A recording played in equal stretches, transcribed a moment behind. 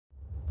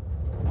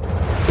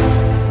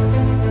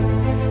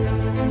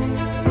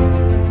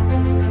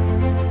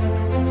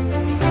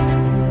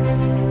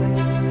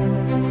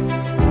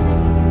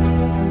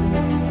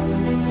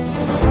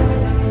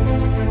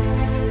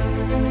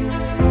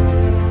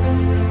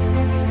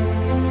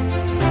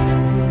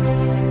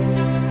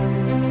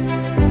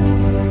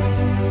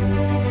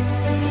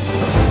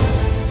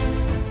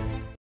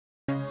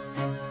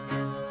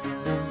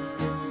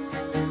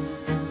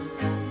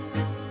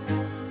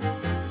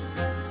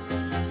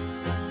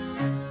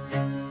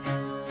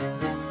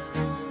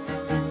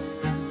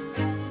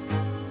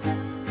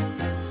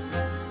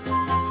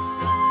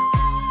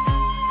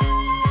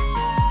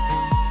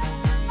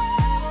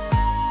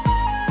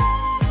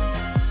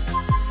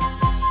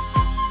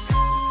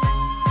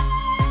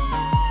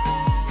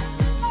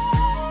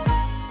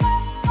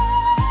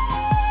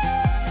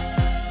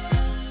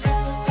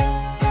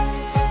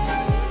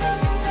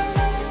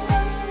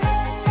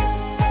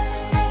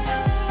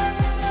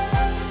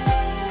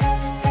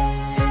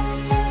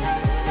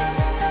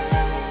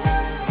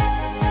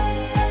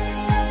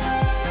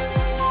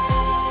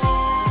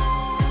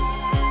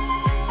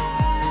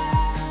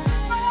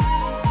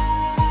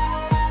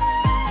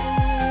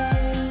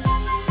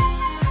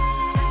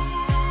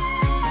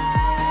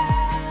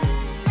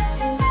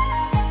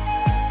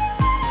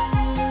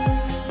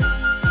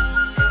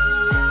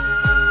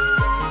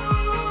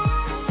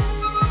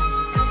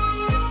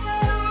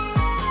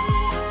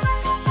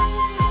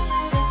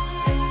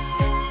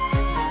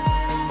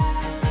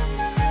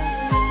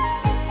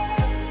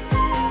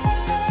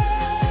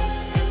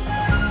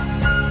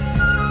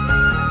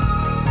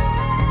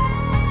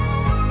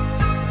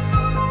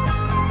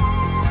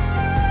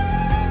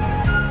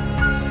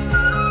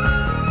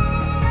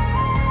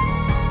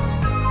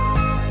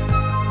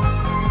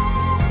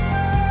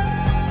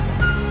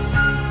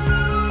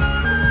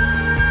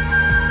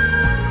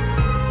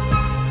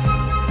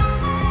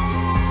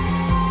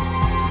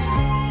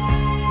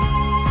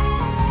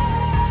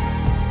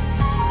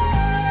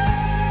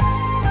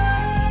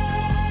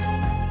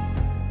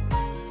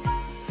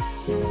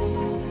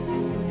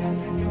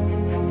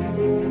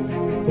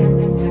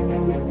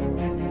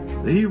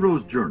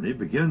hero's journey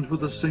begins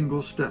with a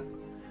single step.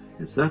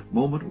 It's that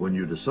moment when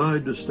you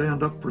decide to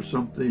stand up for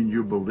something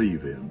you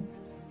believe in.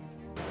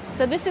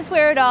 So this is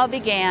where it all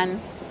began.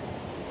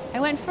 I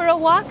went for a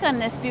walk on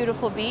this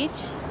beautiful beach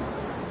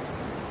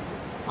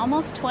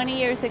almost 20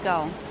 years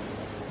ago,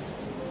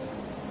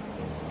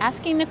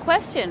 asking the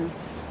question,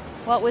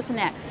 what was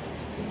next?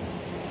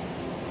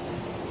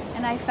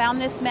 And I found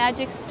this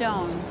magic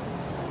stone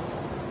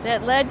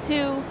that led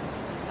to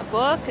a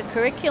book, a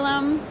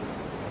curriculum,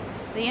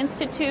 the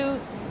Institute,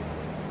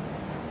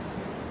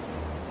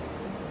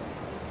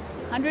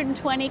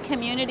 120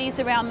 communities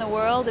around the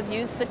world have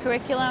used the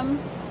curriculum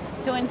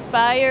to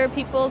inspire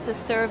people to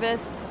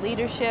service,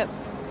 leadership,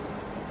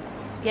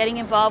 getting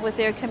involved with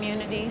their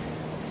communities.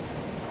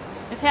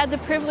 I've had the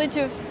privilege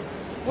of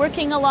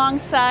working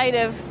alongside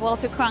of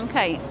Walter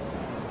Cronkite,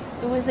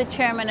 who was the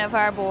chairman of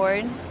our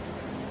board.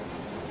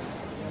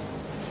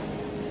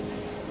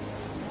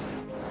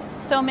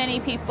 So many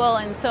people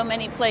in so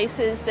many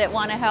places that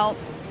want to help.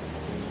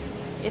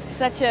 It's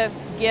such a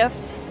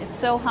gift. It's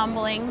so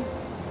humbling.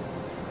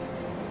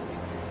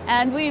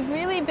 And we've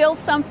really built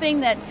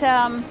something that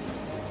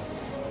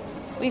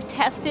we've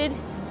tested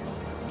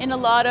in a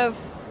lot of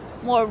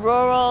more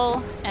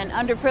rural and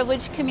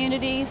underprivileged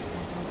communities.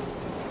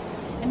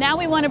 And now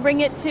we want to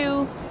bring it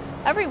to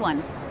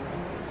everyone.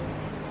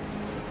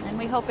 And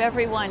we hope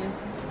everyone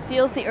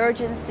feels the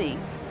urgency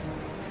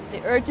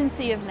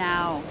of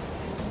now.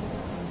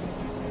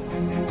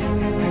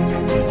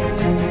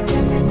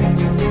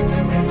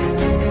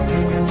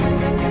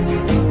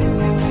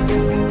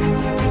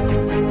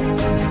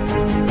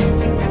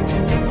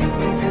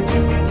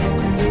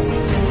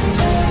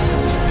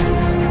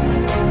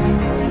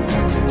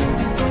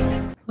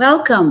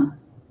 Welcome.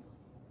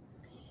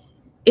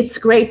 It's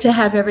great to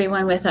have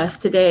everyone with us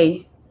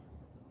today.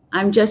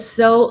 I'm just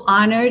so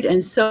honored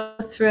and so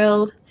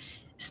thrilled,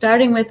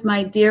 starting with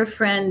my dear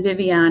friend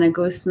Viviana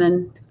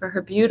Guzman for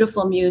her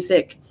beautiful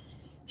music.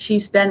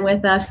 She's been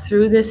with us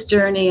through this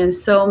journey in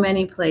so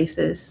many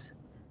places.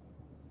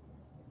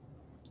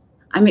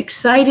 I'm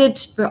excited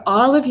for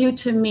all of you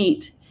to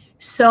meet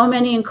so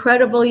many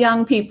incredible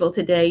young people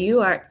today.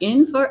 You are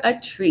in for a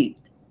treat,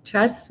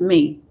 trust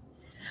me.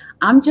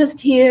 I'm just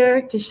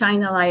here to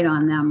shine the light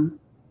on them.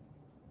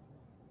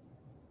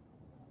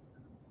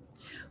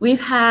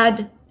 We've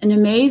had an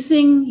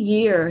amazing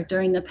year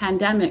during the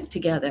pandemic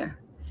together.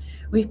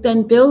 We've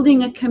been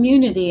building a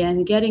community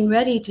and getting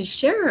ready to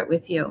share it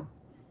with you.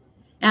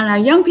 And our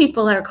young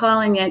people are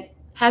calling it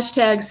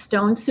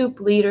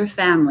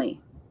 #StoneSoupLeaderFamily.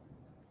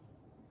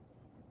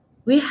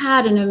 We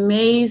had an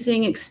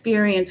amazing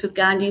experience with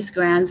Gandhi's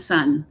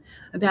grandson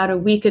about a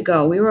week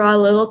ago. We were all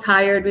a little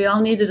tired. We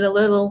all needed a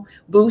little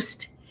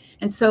boost.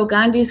 And so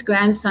Gandhi's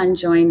grandson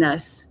joined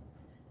us.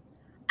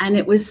 And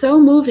it was so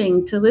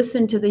moving to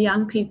listen to the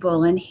young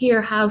people and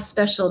hear how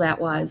special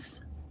that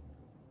was.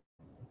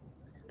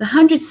 The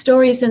 100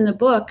 stories in the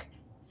book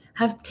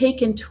have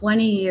taken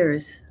 20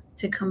 years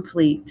to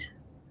complete.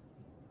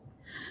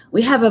 I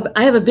have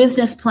a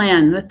business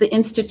plan with the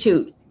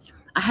Institute.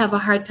 I have a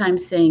hard time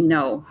saying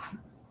no.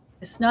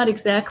 It's not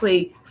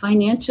exactly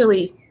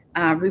financially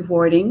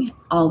rewarding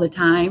all the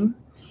time.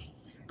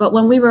 But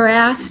when we were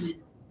asked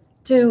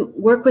to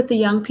work with the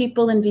young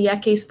people in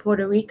Vieques,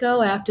 Puerto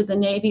Rico, after the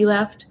Navy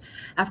left,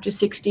 after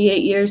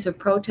 68 years of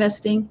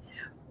protesting,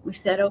 we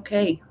said,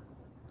 okay.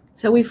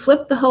 So we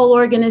flipped the whole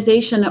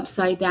organization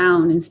upside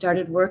down and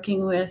started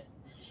working with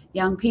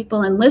young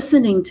people and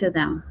listening to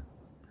them,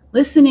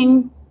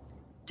 listening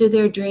to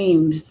their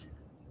dreams.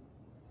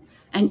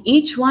 And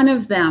each one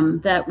of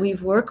them that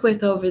we've worked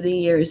with over the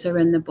years are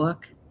in the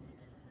book,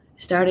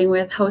 starting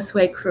with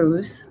Josue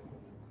Cruz,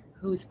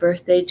 whose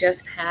birthday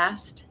just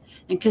passed,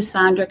 and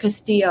Cassandra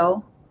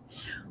Castillo,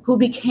 who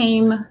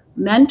became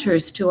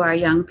mentors to our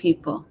young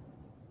people.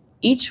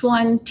 Each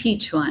one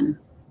teach one,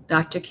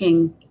 Dr.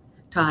 King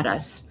taught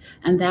us,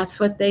 and that's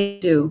what they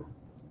do.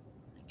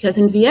 Because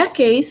in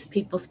Vieques,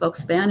 people spoke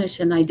Spanish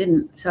and I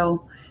didn't,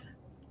 so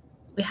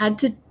we had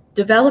to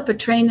develop a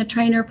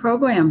train-the-trainer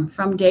program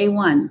from day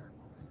one.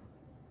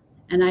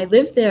 And I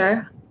lived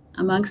there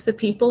amongst the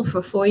people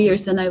for 4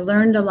 years and I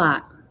learned a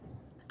lot.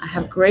 I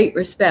have great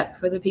respect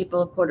for the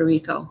people of Puerto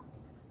Rico.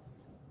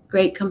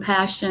 Great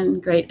compassion,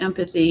 great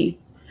empathy.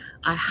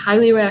 I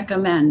highly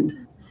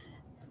recommend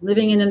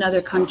living in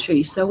another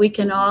country so we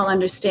can all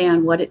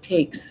understand what it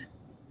takes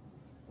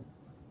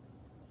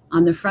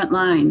on the front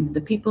line,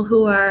 the people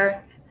who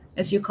are,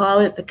 as you call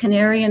it, the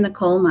canary in the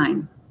coal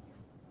mine.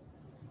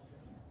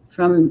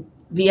 From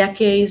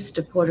Vieques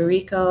to Puerto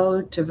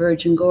Rico, to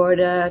Virgin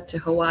Gorda, to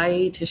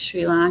Hawaii, to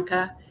Sri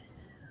Lanka.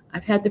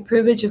 I've had the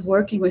privilege of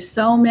working with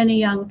so many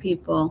young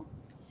people,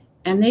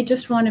 and they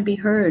just want to be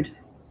heard,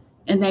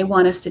 and they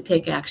want us to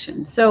take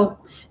action. So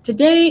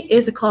today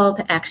is a call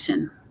to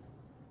action.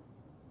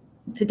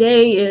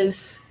 Today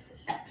is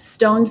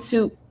Stone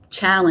Soup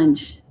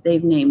Challenge,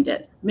 they've named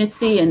it.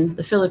 Mitzi in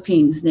the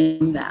Philippines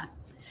named that.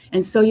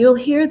 And so you'll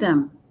hear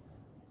them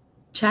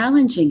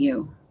challenging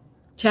you,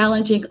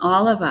 challenging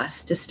all of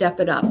us to step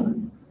it up.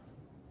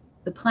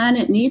 The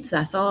planet needs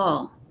us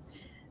all.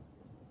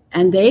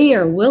 And they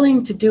are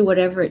willing to do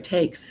whatever it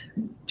takes.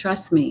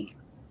 Trust me.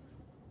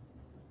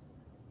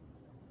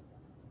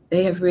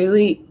 They have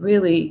really,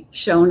 really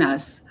shown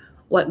us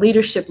what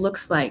leadership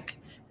looks like.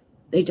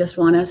 They just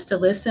want us to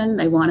listen.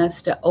 They want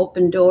us to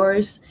open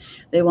doors.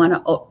 They want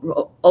to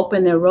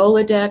open their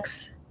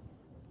Rolodex,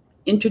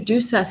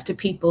 introduce us to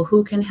people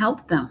who can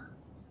help them.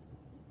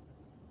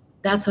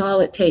 That's all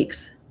it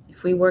takes.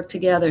 If we work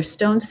together,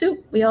 stone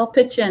soup, we all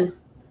pitch in.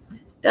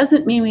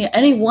 Doesn't mean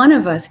any one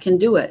of us can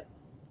do it.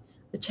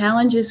 The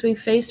challenges we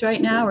face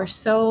right now are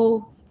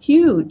so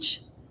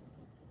huge,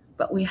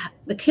 but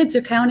the kids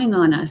are counting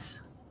on us.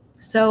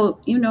 So,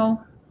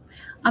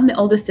 I'm the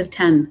oldest of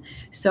 10,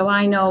 so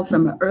I know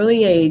from an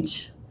early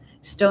age,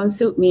 stone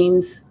soup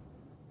means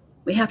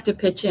we have to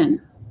pitch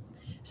in.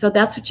 So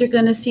that's what you're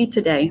going to see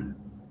today.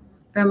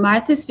 From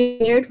Martha's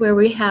Vineyard, where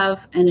we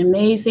have an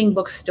amazing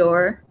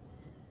bookstore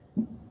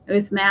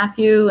with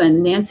Matthew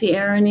and Nancy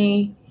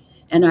Aroney,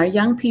 and our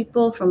young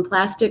people from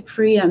Plastic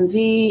Free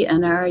MV,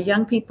 and our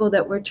young people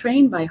that were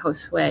trained by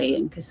Josue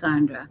and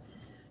Cassandra,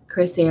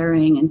 Chris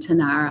Ehring and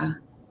Tanara.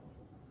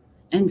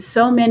 And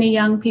so many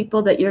young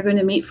people that you're going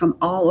to meet from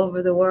all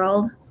over the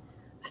world,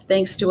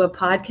 thanks to a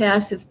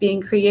podcast that's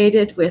being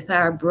created with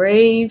our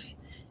brave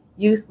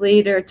youth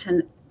leader,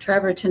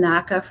 Trevor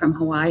Tanaka from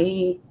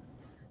Hawaii,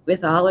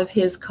 with all of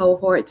his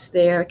cohorts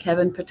there,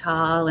 Kevin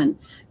Patal and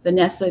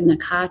Vanessa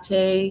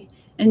Nakate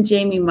and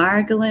Jamie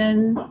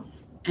Margolin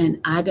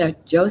and Ada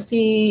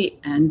Josie,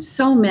 and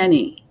so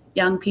many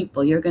young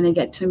people you're going to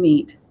get to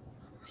meet.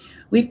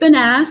 We've been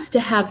asked to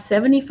have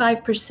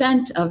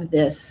 75% of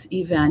this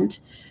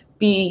event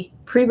be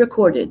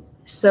pre-recorded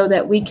so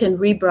that we can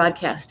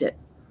rebroadcast it.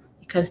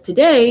 Because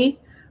today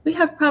we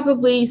have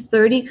probably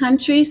 30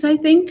 countries, I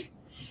think,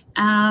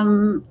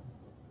 and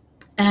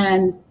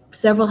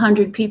several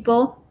hundred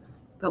people,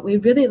 but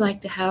we'd really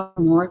like to have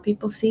more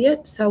people see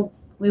it. So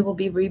we will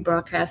be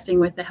rebroadcasting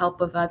with the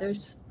help of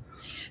others.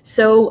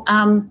 So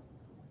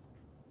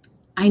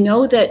I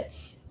know that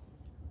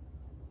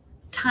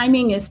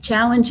timing is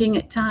challenging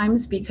at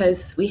times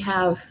because we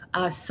have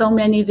so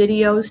many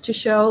videos to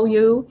show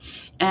you,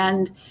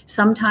 and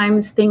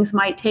sometimes things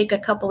might take a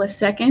couple of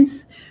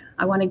seconds.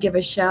 I want to give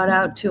a shout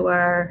out to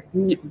our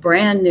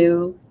brand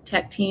new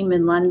tech team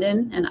in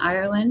London and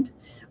Ireland,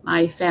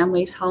 my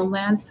family's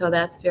homeland, so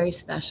that's very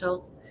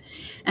special.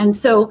 And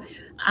so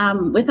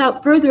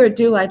without further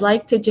ado, I'd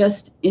like to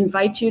just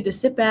invite you to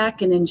sit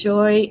back and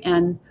enjoy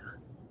and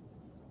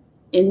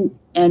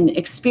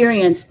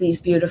experience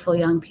these beautiful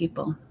young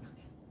people.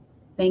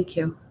 Thank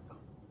you.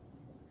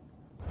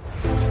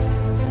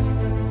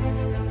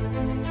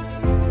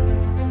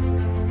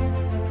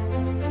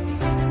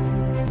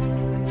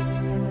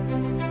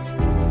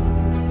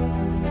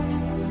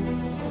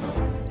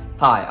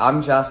 Hi,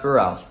 I'm Jasper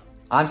Ralph.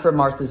 I'm from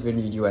Martha's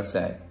Vineyard,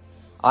 USA.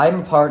 I am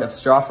a part of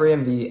Straw Free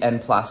MV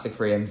and Plastic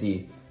Free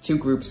MV, two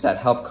groups that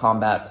help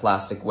combat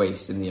plastic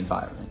waste in the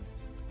environment.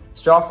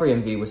 Straw Free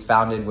MV was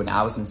founded when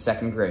I was in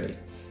 2nd grade,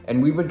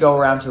 and we would go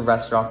around to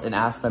restaurants and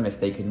ask them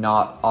if they could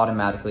not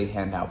automatically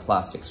hand out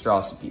plastic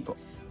straws to people.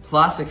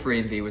 Plastic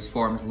Free MV was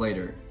formed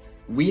later.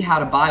 We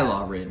had a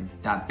bylaw written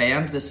that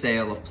banned the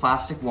sale of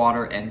plastic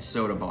water and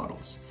soda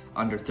bottles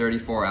under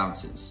 34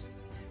 ounces.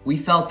 We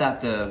felt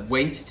that the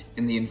waste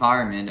in the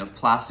environment of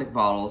plastic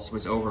bottles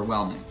was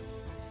overwhelming.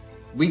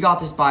 We got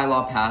this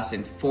bylaw passed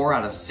in 4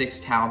 out of 6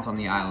 towns on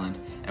the island,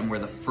 and we're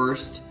the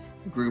first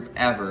group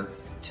ever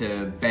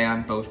to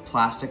ban both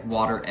plastic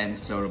water and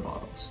soda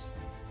bottles.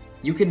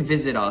 You can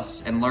visit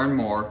us and learn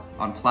more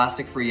on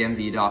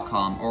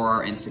plasticfreemv.com or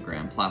our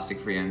Instagram,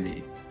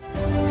 plasticfreemv.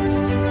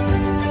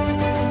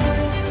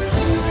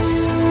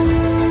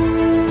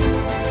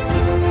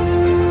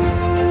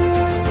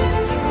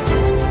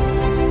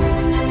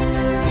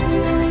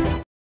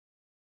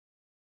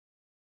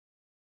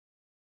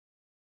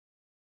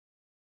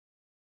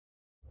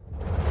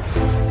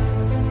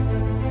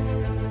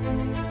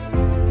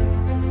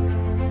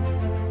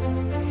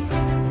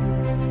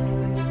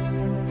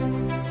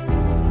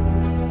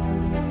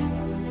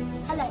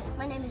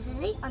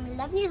 I'm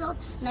 11 years old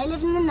and I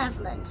live in the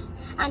Netherlands.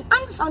 And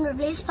I'm the founder of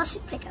Latest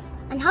Plastic Pickup.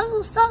 And how it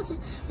all started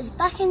was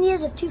back in the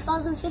years of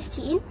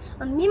 2015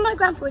 when me and my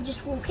grandpa were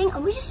just walking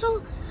and we just saw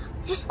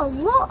just a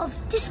lot of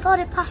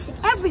discarded plastic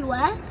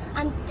everywhere,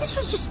 and this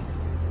was just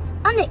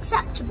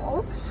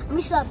unacceptable. And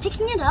we started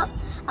picking it up,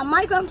 and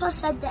my grandpa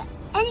said that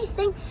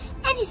anything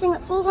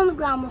that falls on the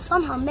ground will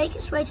somehow make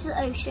its way to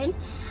the ocean,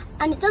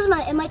 and it doesn't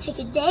matter, it might take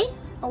a day,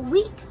 a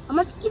week, a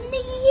month, even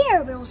a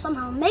year, but it will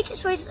somehow make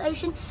its way to the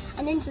ocean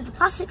and into the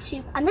plastic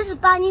soup. And this is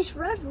bad news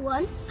for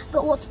everyone,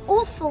 but what's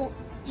awful,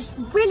 just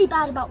really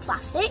bad about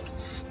plastic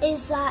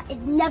is that it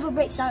never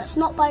breaks down. It's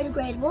not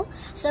biodegradable,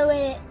 so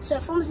it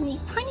forms in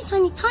these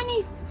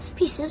tiny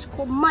pieces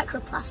called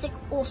microplastic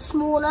or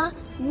smaller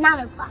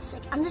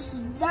nanoplastic. And this is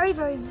very,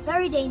 very,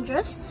 very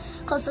dangerous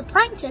because the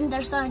plankton,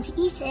 they're starting to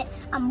eat it,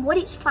 and what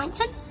eats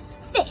plankton?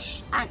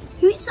 Fish. And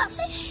who eats that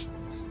fish?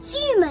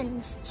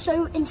 Humans.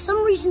 So in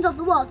some regions of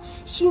the world,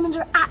 humans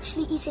are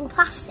actually eating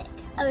plastic.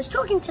 I was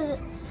talking to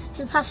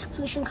to the Plastic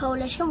Pollution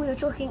Coalition. We were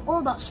talking all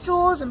about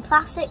straws and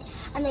plastic,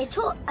 and they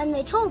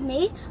told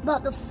me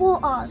about the 4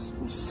 R's: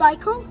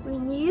 recycle,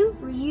 renew,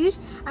 reuse,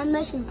 and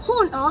most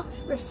important R,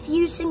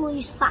 refuse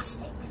single-use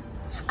plastic.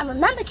 And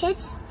remember,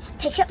 kids,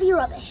 pick up your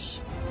rubbish.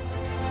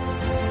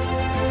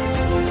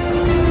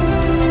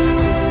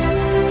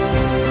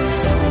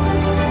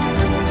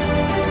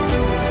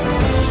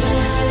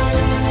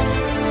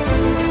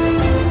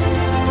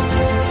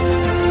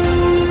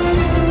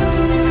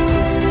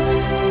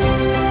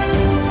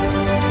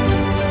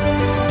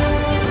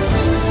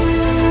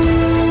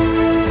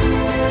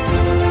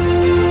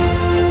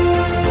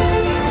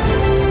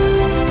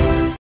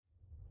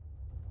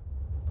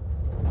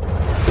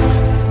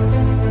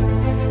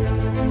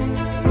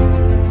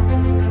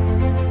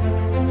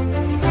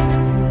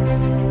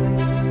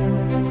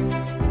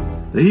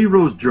 The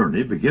hero's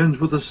journey begins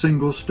with a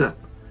single step.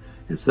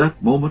 It's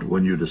that moment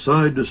when you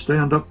decide to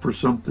stand up for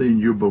something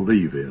you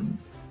believe in.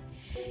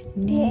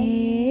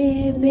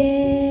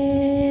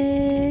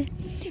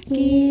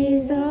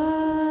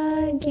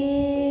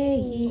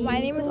 My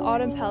name is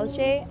Autumn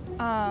Pelche.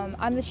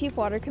 I'm the Chief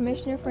Water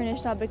Commissioner for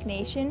Anishinaabeg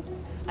Nation.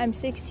 I'm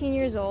 16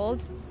 years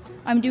old.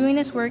 I'm doing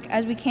this work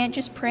as we can't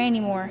just pray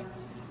anymore.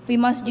 We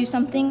must do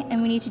something,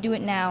 and we need to do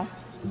it now.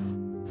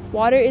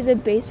 Water is a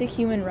basic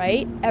human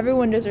right.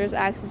 Everyone deserves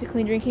access to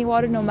clean drinking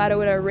water, no matter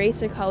what our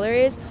race or color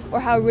is, or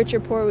how rich or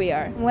poor we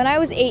are. When I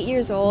was 8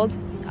 years old,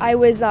 I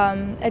was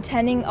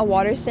attending a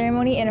water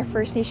ceremony in a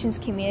First Nations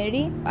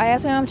community. I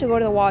asked my mom to go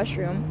to the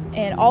washroom,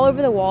 and all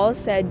over the walls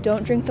said,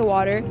 "Don't drink the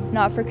water,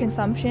 not for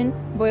consumption,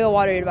 boil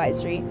water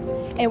advisory."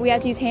 And we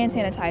had to use hand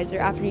sanitizer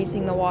after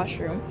using the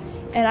washroom.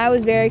 And I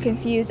was very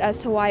confused as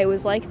to why it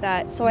was like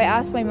that. So I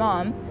asked my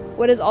mom,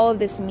 "What does all of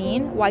this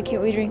mean? Why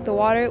can't we drink the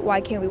water? Why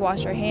can't we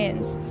wash our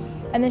hands?"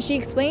 And then she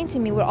explained to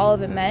me what all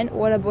of it meant,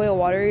 what a boil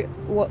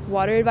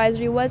water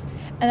advisory was,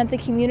 and that the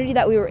community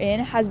that we were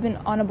in has been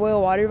on a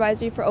boil water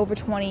advisory for over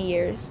 20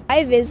 years.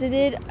 I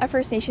visited a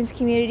First Nations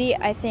community,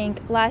 I think,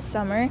 last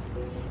summer.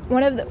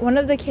 One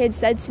of the kids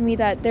said to me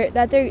that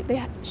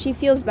she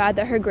feels bad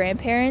that her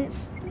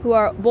grandparents, who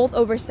are both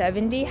over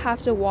 70,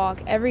 have to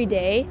walk every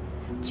day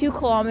 2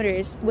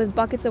 kilometers with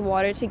buckets of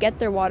water to get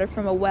their water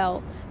from a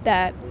well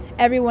that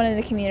everyone in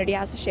the community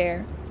has to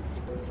share.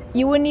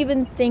 You wouldn't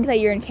even think that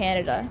you're in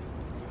Canada.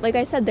 Like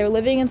I said, they're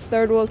living in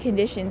third world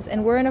conditions,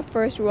 and we're in a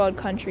first world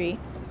country.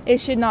 It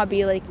should not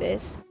be like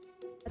this.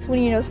 That's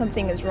when you know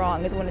something is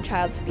wrong, is when a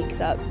child speaks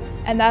up.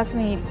 And that's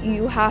when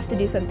you have to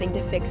do something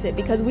to fix it,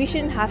 because we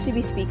shouldn't have to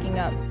be speaking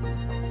up.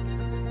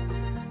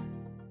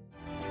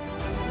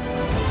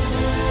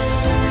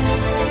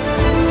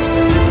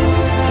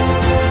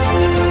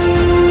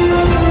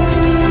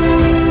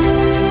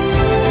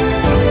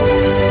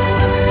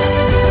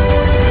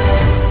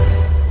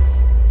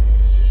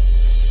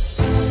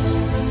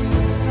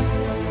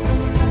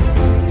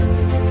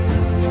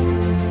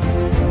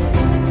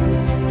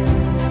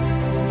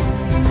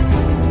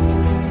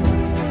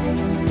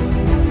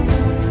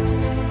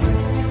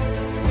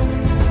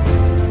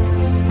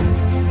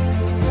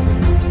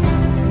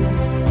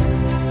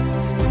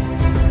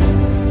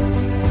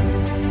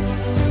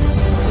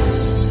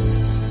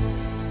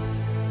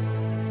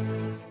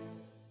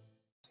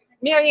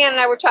 Marianne and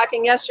I were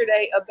talking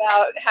yesterday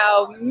about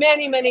how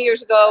many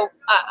years ago,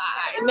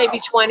 maybe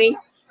 20,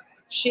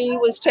 she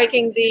was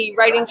taking the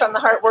Writing from the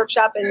Heart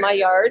workshop in my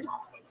yard,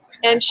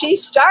 and she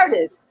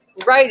started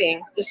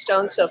writing the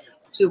Stone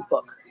Soup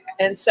book.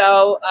 And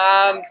so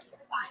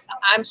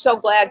I'm so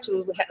glad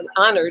to have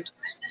honored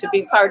to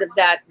be part of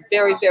that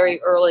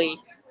very early,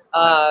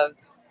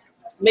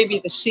 maybe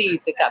the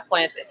seed that got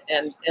planted,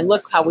 and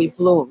look how we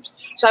bloomed.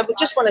 So I would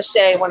just want to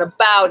say, I want to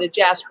bow to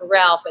Jasper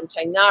Ralph and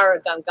Tainara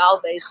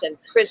Gongalves and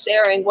Chris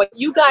Ehring. What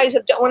you guys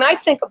have done, when I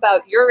think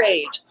about your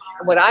age,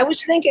 and what I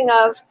was thinking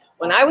of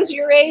when I was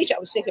your age, I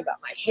was thinking about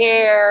my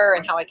hair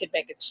and how I could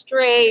make it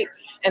straight,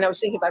 and I was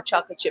thinking about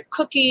chocolate chip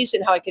cookies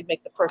and how I could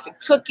make the perfect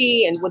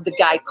cookie, and would the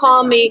guy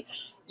call me?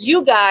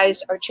 You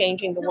guys are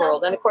changing the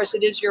world, and of course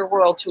it is your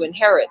world to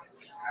inherit.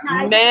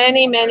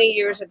 Many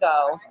years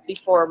ago,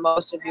 before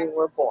most of you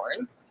were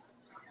born,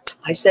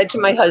 I said to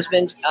my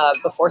husband,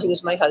 before he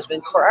was my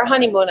husband, for our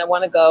honeymoon, I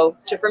want to go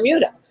to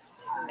Bermuda.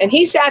 And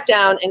he sat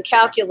down and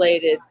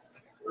calculated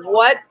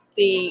what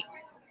the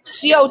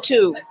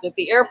CO2 that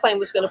the airplane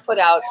was going to put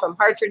out from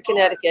Hartford,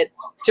 Connecticut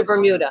to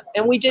Bermuda.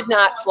 And we did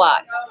not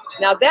fly.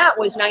 Now, that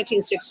was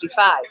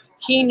 1965.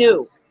 He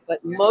knew, but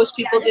most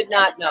people did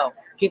not know.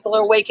 People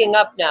are waking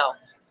up now.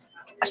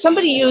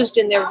 Somebody used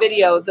in their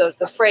video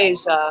the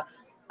phrase,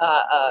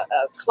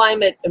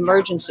 climate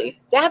emergency.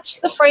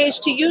 That's the phrase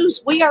to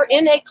use. We are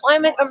in a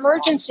climate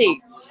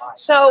emergency.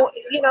 So,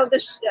 you know,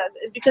 this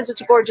because it's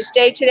a gorgeous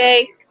day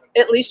today,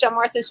 at least on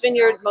Martha's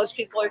Vineyard, most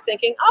people are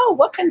thinking, oh,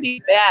 what can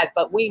be bad?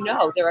 But we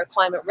know there are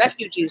climate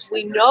refugees.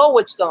 We know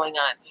what's going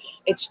on.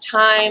 It's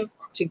time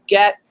to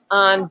get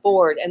on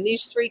board. And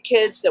these 3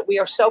 kids that we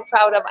are so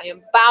proud of, I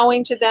am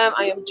bowing to them.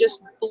 I am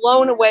just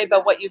blown away by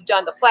what you've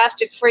done. The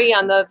plastic free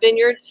on the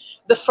vineyard,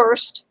 the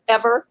first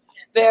ever.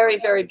 Very,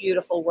 very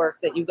beautiful work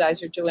that you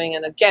guys are doing.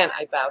 And again,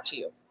 I bow to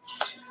you.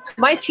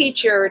 My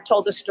teacher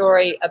told a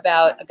story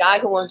about a guy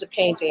who owns a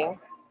painting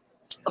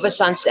of a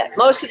sunset.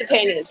 Most of the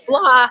painting is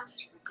blah,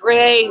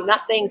 gray,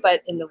 nothing,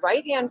 but in the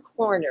right-hand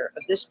corner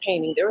of this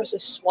painting, there is a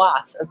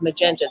swath of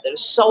magenta that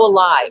is so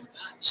alive,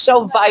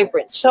 so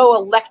vibrant, so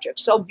electric,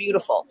 so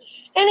beautiful.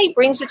 And he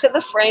brings it to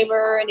the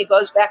framer, and he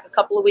goes back a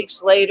couple of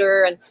weeks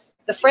later, and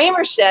the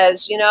framer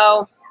says, you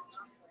know,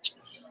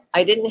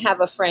 I didn't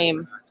have a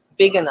frame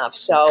big enough,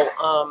 so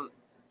I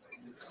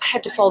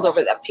had to fold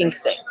over that pink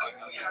thing.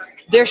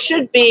 There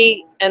should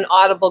be an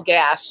audible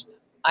gasp.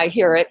 I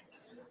hear it.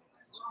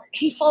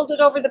 He folded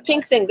over the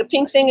pink thing. The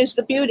pink thing is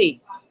the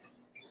beauty.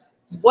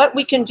 What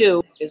we can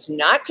do is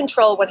not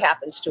control what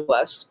happens to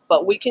us,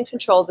 but we can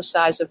control the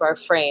size of our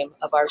frame,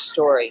 of our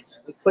story.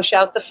 We push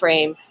out the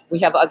frame. We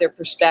have other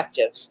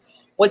perspectives.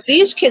 What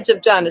these kids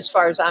have done, as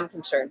far as I'm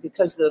concerned,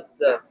 because the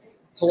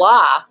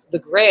blah, the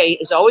gray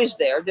is always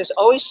there. There's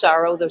always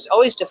sorrow. There's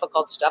always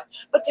difficult stuff,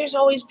 but there's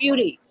always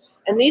beauty.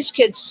 And these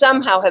kids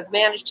somehow have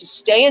managed to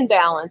stay in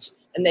balance,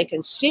 and they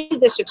can see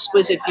this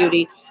exquisite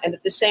beauty, and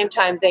at the same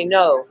time they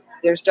know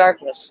there's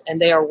darkness, and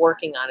they are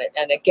working on it.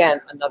 And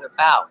again, another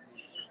bow.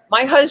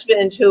 My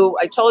husband, who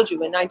I told you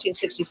in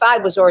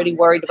 1965 was already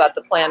worried about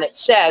the planet,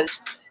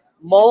 says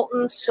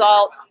molten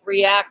salt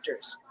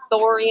reactors,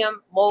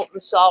 thorium molten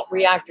salt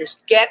reactors,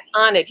 get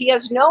on it. He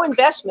has no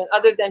investment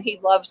other than he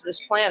loves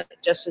this planet,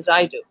 just as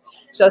I do.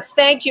 So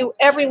thank you,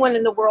 everyone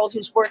in the world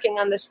who's working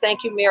on this.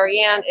 Thank you,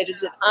 Marianne. It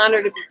is an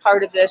honor to be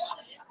part of this.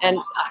 And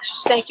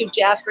just thank you,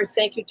 Jasper.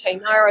 Thank you,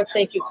 Tainara.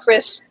 Thank you,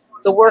 Chris.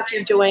 The work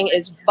you're doing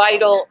is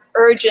vital,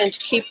 urgent.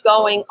 Keep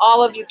going.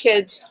 All of you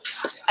kids,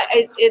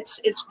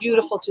 it's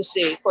beautiful to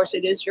see. Of course,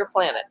 it is your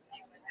planet.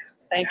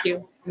 Thank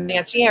you.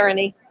 Nancy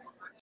Aroney.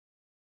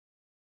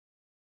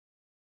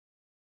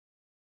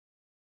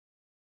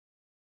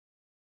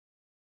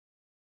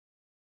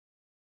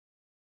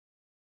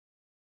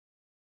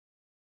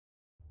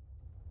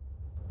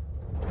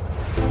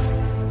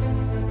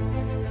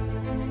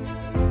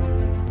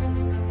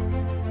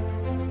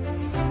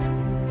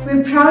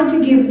 We're proud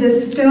to give the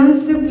Stone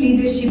Soup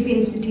Leadership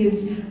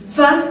Institute's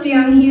first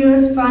Young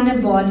Heroes Fund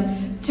Award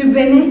to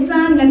Vanessa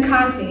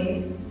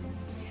Nakate.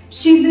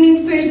 She's an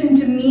inspiration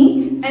to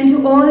me and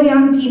to all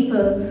young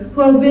people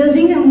who are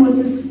building a more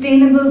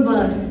sustainable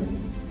world.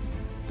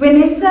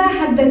 Vanessa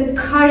had the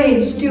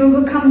courage to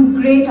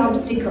overcome great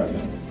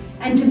obstacles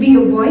and to be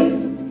a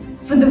voice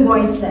for the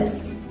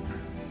voiceless.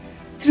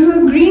 Through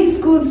her Green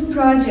Schools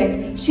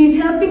project,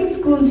 she's helping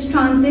schools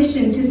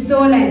transition to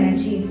solar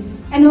energy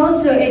and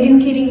also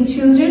educating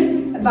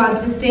children about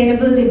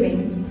sustainable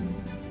living.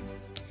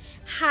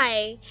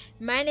 Hi,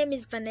 my name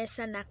is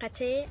Vanessa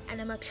Nakate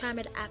and I'm a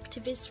climate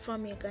activist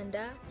from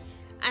Uganda.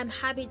 I'm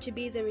happy to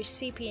be the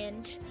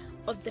recipient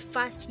of the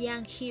first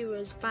Young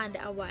Heroes Fund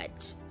Award.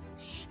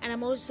 And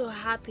I'm also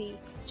happy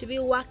to be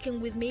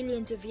working with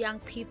millions of young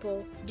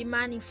people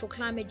demanding for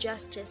climate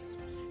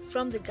justice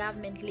from the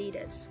government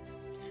leaders.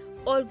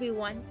 All we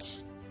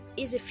want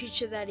is a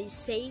future that is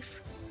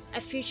safe,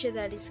 a future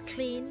that is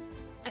clean,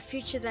 a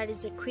future that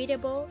is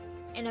equitable,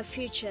 and a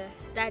future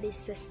that is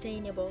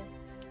sustainable.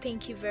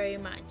 Thank you very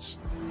much.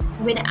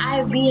 When I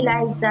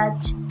realized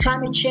that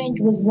climate change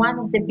was one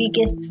of the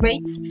biggest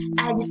threats,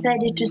 I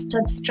decided to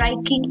start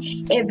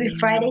striking every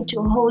Friday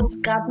to hold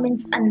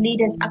governments and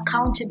leaders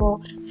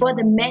accountable for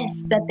the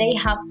mess that they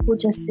have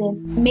put us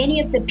in. Many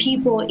of the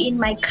people in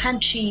my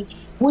country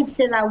would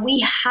say that we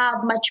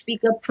have much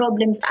bigger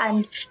problems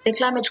and the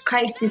climate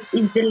crisis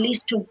is the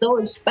least of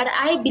those. But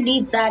I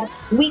believe that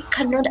we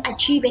cannot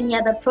achieve any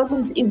other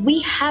problems. If we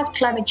have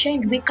climate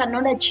change, we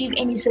cannot achieve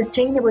any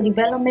sustainable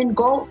development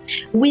goal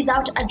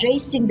without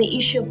addressing the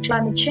issue of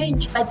climate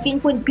change. I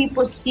think when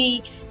people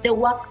see the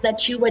work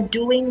that you are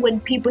doing, when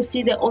people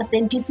see the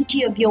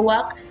authenticity of your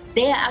work,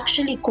 they are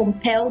actually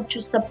compelled to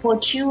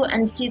support you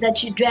and see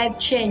that you drive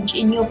change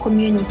in your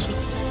community.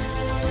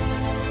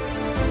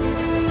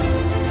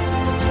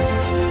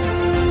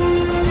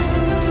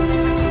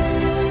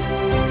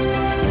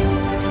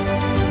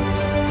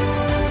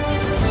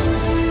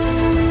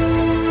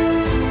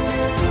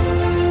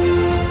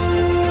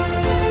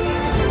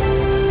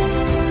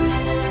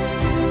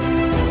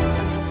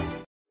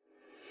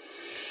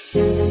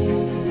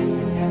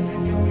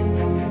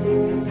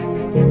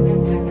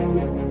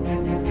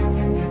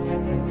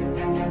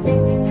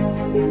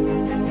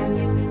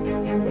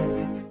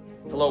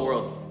 Hello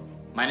world,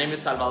 my name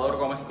is Salvador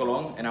Gomez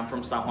Colon and I'm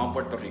from San Juan,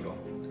 Puerto Rico.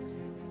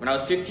 When I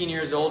was 15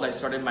 years old, I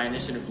started my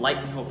initiative Light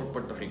and Hope for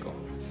Puerto Rico,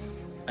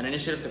 an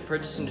initiative to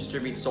purchase and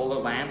distribute solar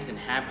lamps and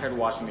hand-powered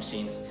washing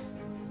machines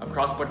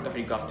across Puerto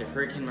Rico after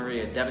Hurricane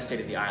Maria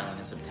devastated the island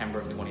in September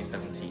of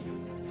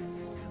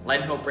 2017.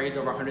 Light and Hope raised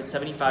over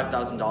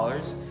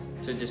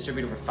 $175,000 to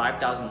distribute over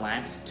 5,000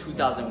 lamps,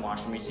 2,000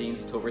 washing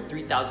machines to over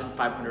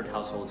 3,500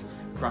 households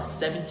across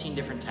 17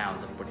 different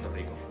towns of Puerto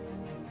Rico.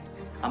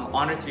 I'm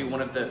honored to be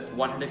one of the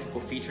 100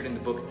 people featured in the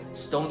book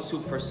Stone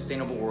Soup for a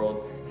Sustainable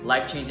World,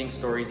 Life-Changing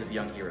Stories of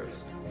Young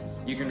Heroes.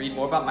 You can read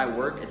more about my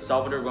work at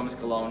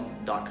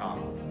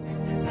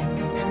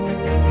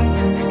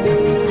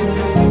salvadorgomezcolon.com.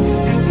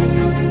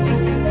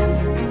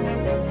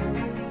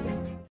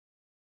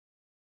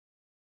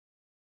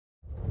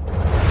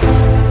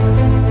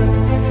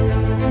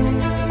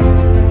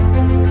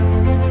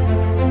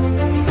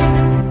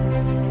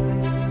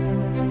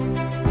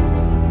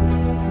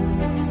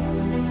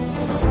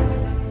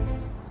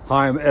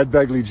 Hi, I'm Ed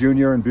Begley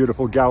Jr. in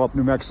beautiful Gallup,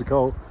 New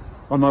Mexico,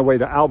 on my way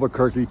to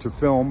Albuquerque to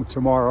film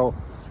tomorrow.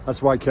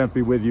 That's why I can't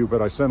be with you,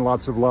 but I send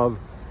lots of love.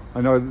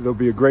 I know there'll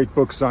be a great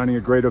book signing, a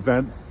great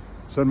event.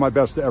 Send my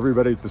best to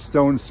everybody at the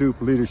Stone Soup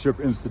Leadership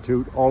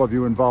Institute, all of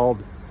you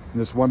involved in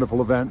this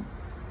wonderful event.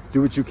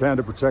 Do what you can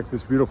to protect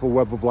this beautiful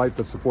web of life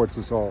that supports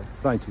us all.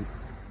 Thank you.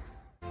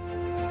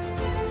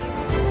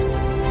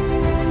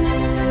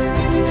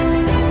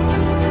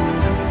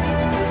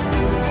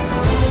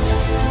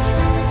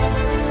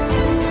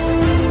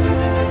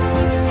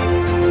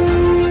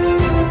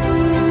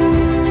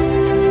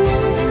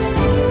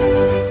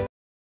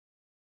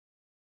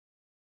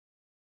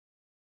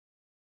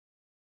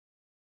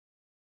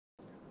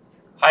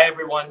 Hi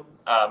everyone,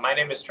 my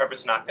name is Trevor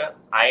Tanaka.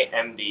 I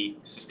am the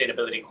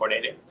Sustainability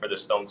Coordinator for the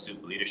Stone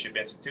Soup Leadership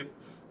Institute.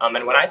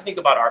 And when I think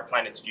about our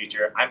planet's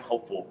future, I'm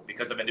hopeful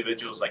because of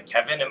individuals like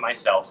Kevin and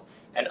myself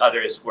and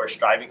others who are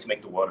striving to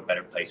make the world a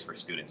better place for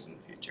students in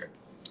the future.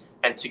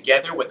 And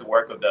together with the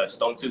work of the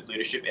Stone Soup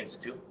Leadership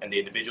Institute and the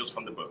individuals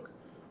from the book,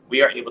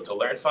 we are able to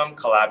learn from,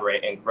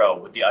 collaborate, and grow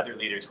with the other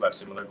leaders who have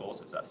similar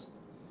goals as us.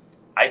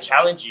 I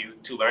challenge you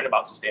to learn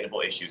about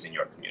sustainable issues in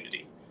your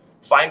community.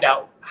 Find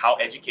out how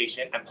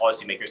education and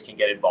policymakers can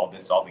get involved in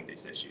solving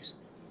these issues.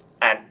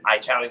 And I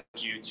challenge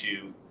you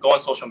to go on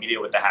social media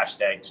with the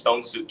hashtag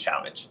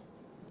StoneSoup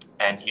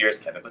And here's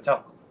Kevin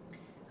Patel.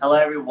 Hello,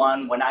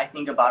 everyone. When I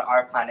think about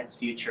our planet's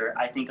future,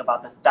 I think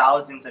about the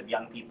thousands of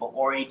young people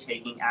already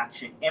taking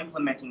action,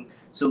 implementing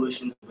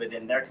solutions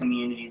within their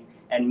communities,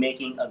 and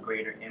making a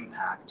greater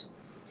impact.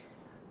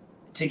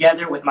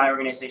 Together with my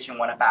organization,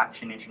 One Up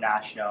Action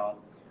International,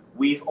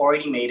 we've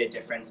already made a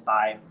difference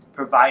by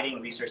providing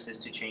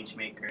resources to change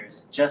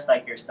makers just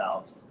like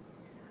yourselves.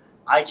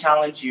 I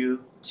challenge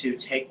you to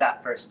take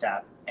that first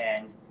step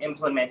and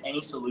implement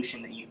any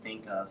solution that you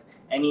think of.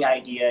 Any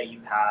idea you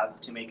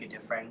have to make a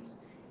difference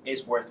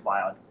is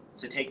worthwhile.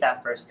 So take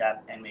that first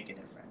step and make a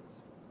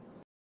difference.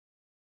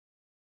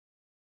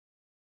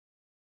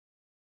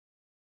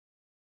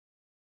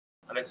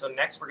 And so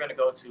next we're going to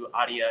go to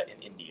Adia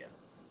in India.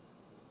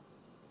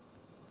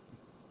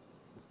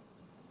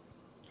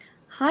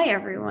 Hi,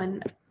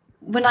 everyone.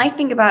 When I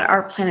think about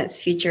our planet's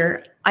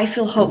future, I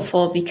feel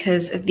hopeful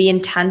because of the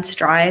intense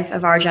drive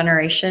of our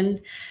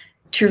generation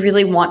to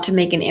really want to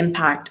make an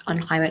impact on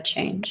climate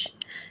change.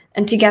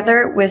 And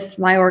together with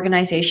my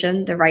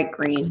organization, The Right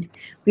Green,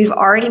 we've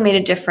already made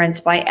a difference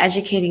by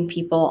educating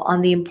people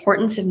on the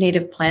importance of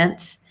native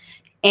plants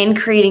and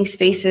creating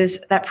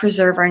spaces that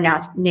preserve our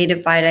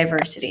native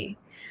biodiversity.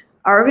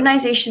 Our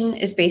organization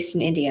is based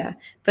in India,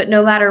 but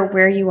no matter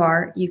where you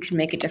are, you can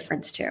make a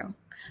difference too.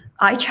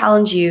 I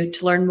challenge you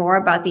to learn more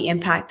about the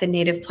impact that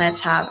native plants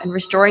have in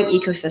restoring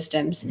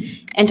ecosystems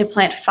and to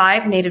plant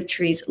 5 native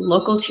trees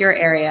local to your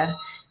area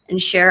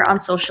and share on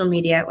social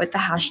media with the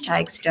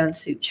hashtag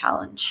StoneSoup.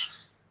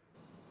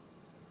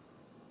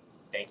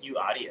 Thank you,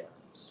 Adia.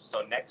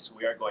 So next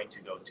we are going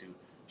to go to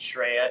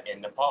Shreya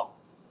in Nepal.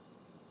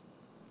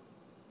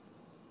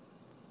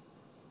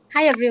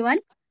 Hi everyone.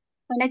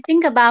 When I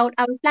think about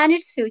our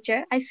planet's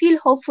future, I feel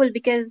hopeful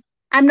because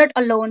I'm not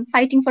alone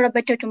fighting for a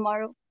better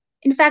tomorrow.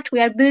 In fact, we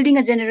are building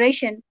a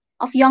generation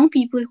of young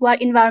people who are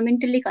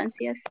environmentally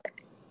conscious.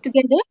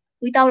 Together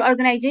with our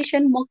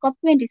organization Mock-Up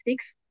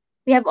 26,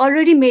 we have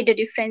already made a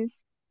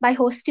difference by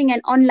hosting an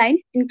online,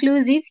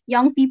 inclusive,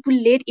 young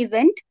people-led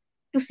event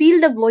to fill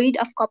the void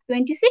of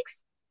COP26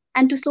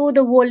 and to show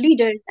the world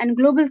leaders and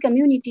global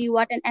community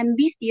what an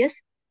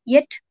ambitious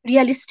yet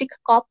realistic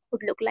COP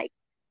would look like.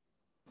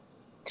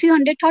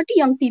 330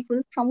 young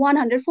people from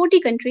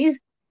 140 countries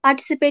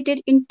participated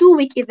in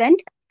 2-week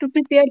event to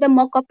prepare the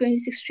Mock-Up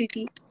 26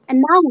 treaty.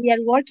 And now we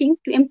are working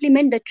to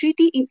implement the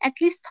treaty in at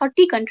least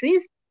 30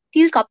 countries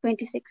till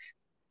COP26.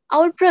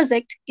 Our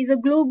project is a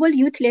global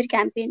youth-led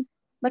campaign,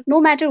 but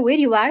no matter where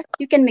you are,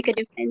 you can make a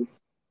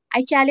difference.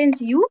 I challenge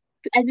you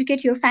to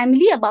educate your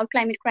family about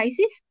climate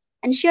crisis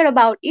and share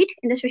about it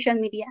in the social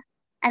media,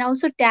 and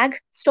also tag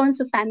Stone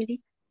Soup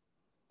Family.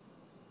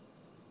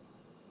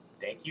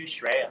 Thank you,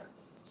 Shreya.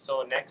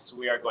 So next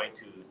we are going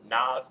to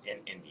Nav in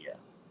India.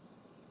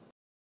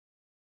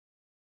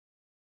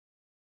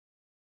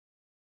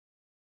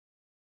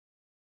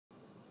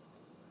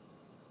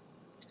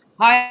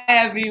 Hi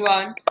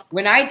everyone.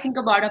 When I think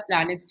about our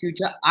planet's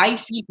future, I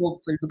feel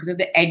hopeful because of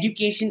the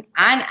education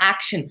and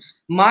action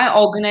my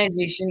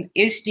organization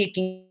is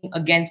taking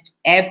against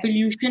air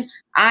pollution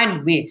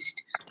and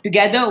waste.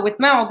 Together with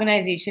my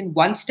organization,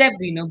 One Step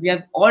Greener, we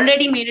have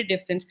already made a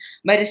difference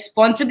by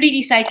responsibly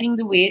recycling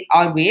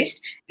our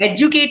waste,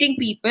 educating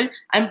people,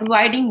 and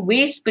providing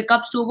waste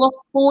pickups to over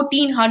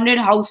 1,400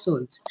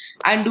 households,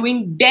 and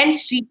doing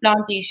dense tree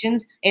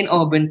plantations in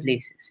urban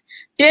places.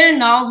 Till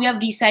now, we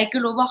have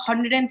recycled over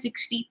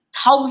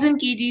 160,000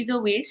 kgs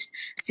of waste,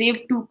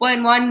 saved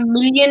 2.1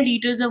 million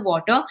liters of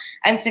water,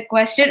 and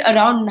sequestered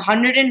around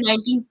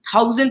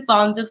 119,000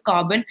 pounds of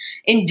carbon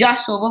in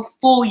just over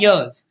 4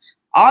 years.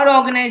 Our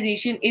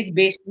organization is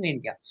based in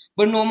India,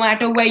 but no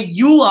matter where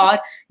you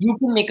are, you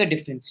can make a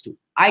difference too.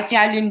 I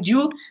challenge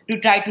you to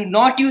try to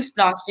not use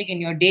plastic in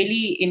your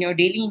daily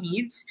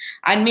needs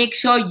and make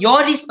sure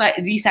your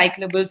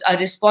recyclables are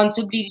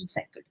responsibly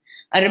recycled.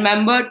 And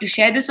remember to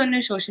share this on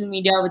your social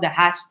media with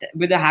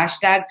the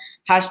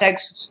hashtag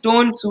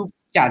Stone Soup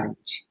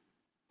Challenge.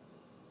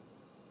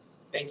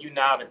 Thank you,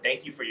 Nav, and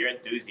thank you for your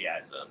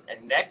enthusiasm.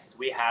 And next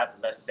we have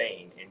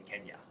Lassane in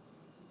Kenya.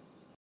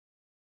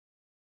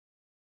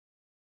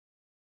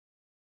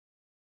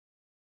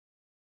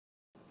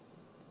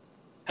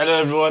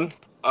 Hello, everyone.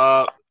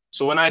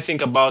 So when I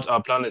think about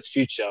our planet's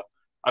future,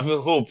 I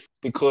feel hope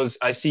because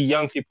I see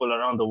young people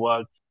around the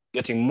world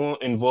getting more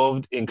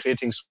involved in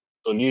creating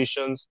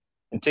solutions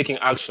and taking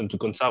action to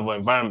conserve our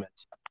environment.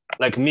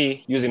 Like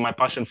me, using my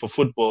passion for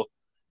football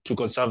to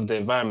conserve the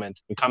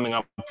environment and coming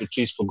up with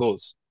Trees for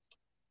Goals.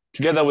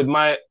 Together with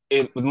my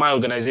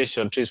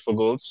organization, Trees for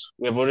Goals,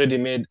 we have already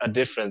made a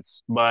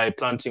difference by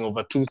planting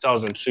over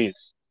 2,000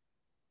 trees.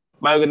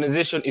 My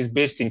organization is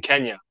based in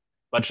Kenya,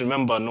 but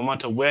remember, no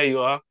matter where you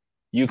are,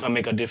 you can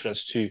make a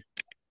difference too.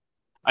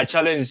 I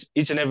challenge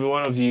each and every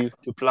one of you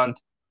to plant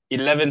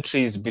 11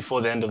 trees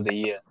before the end of the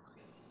year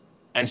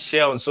and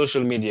share on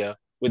social media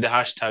with the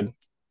hashtag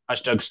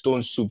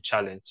Stone Soup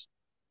Challenge.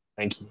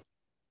 Thank you.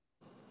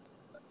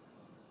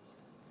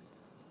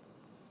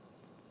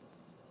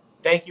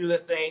 Thank you,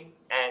 Lassane.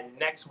 And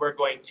next we're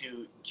going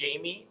to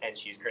Jamie, and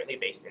she's currently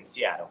based in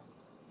Seattle.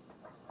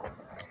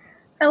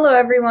 Hello,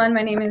 everyone.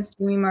 My name is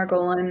Jamie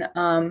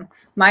Margolin.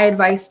 My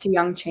advice to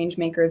young change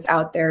makers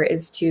out there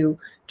is to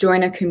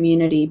join a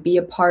community, be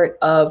a part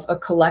of a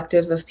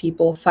collective of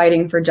people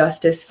fighting for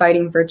justice,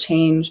 fighting for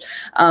change.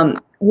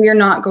 We are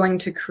not going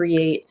to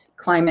create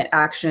climate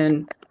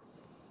action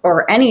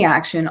or any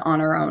action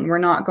on our own. We're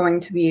not going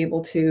to be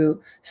able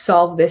to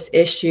solve this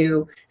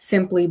issue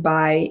simply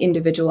by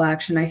individual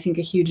action. I think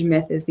a huge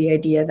myth is the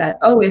idea that,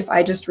 oh, if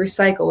I just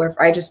recycle or if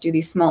I just do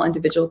these small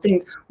individual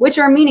things, which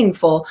are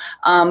meaningful,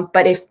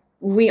 but if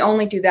we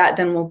only do that,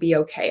 then we'll be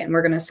okay and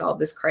we're going to solve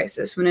this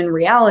crisis. When in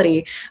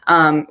reality,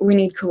 we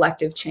need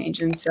collective change.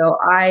 And so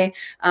I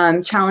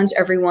challenge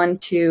everyone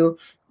to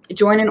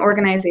join an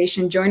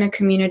organization, join a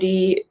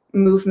community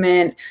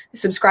movement,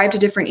 subscribe to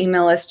different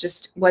email lists,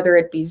 just whether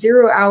it be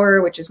 0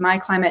 Hour, which is my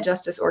climate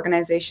justice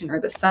organization, or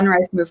the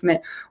Sunrise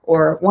Movement,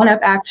 or One Up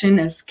Action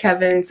as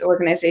Kevin's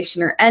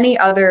organization, or any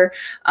other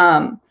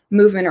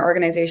movement or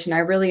organization. I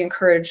really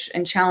encourage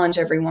and challenge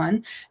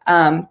everyone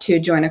to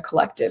join a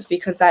collective,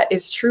 because that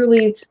is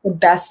truly the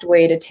best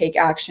way to take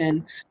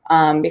action,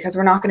 because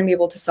we're not going to be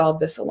able to solve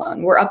this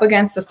alone. We're up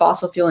against the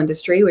fossil fuel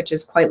industry, which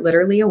is quite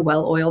literally a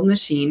well-oiled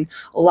machine,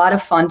 a lot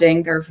of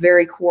funding. They're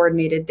very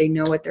coordinated. They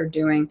know what they're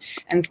doing.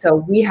 And so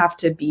we have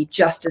to be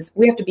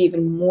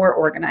even more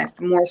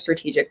organized, more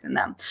strategic than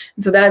them.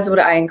 And so that is what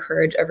I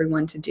encourage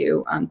everyone to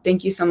do.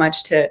 Thank you so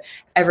much to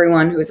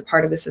everyone who is a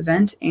part of this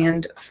event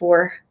and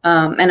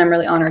I'm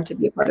really honored to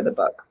be a part of the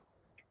book.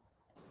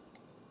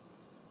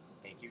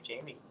 Thank you,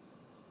 Jamie.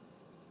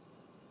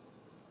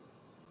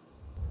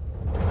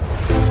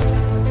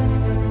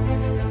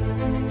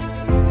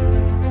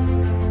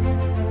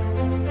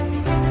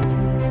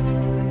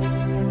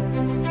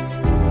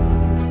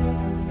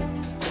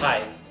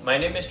 Hi, my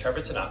name is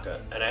Trevor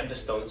Tanaka, and I'm the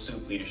Stone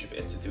Soup Leadership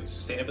Institute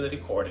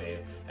Sustainability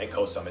Coordinator and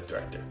Co-Summit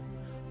Director.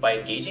 By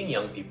engaging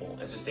young people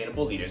and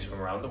sustainable leaders from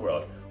around the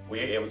world, we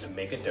are able to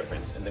make a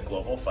difference in the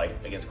global fight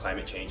against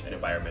climate change and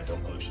environmental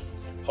pollution.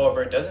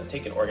 However, it doesn't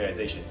take an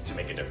organization to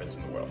make a difference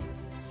in the world.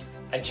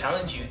 I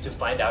challenge you to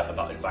find out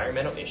about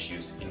environmental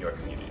issues in your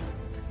community.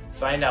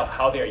 Find out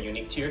how they are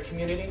unique to your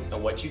community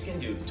and what you can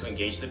do to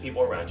engage the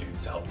people around you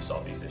to help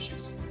solve these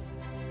issues.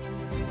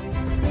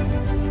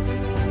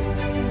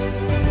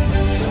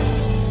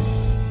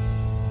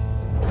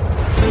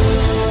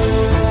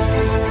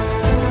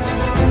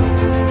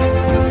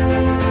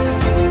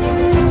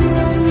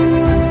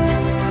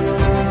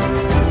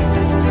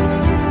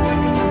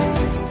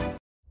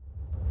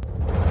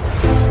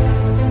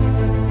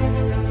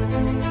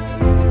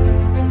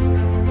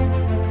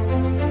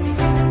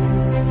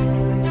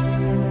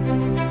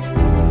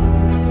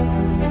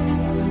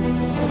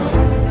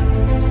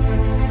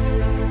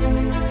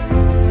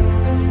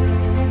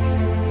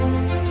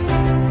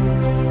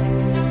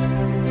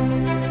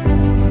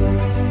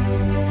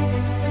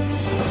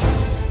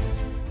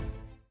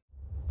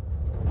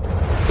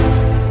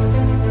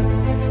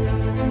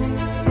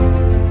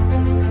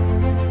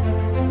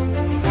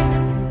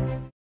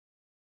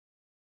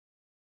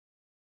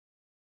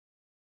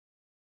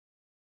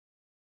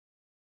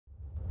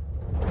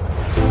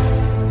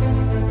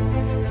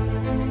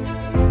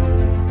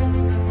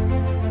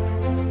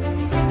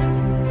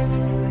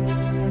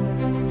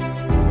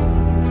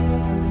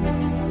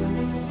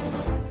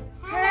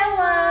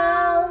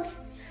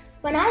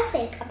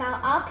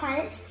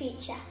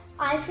 Future.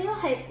 I feel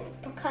hopeful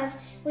because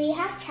we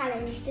have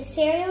challenged the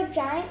cereal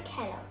giant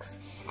Kellogg's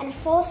and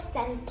forced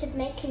them to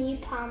make a new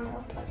palm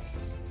oil policy.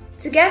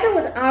 Together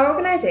with our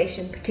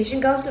organisation,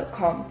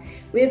 PetitionGirls.com,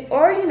 we have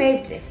already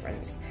made a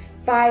difference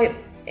by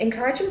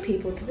encouraging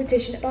people to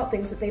petition about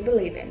things that they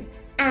believe in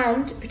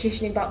and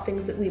petitioning about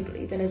things that we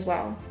believe in as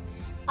well.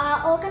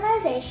 Our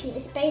organisation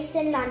is based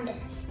in London,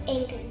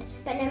 England,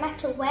 but no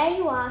matter where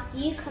you are,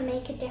 you can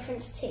make a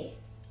difference too.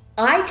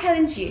 I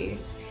challenge you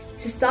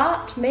to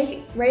start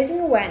raising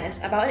awareness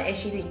about an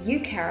issue that you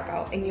care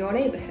about in your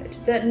neighbourhood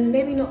that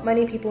maybe not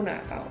many people know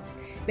about.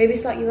 Maybe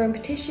start your own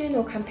petition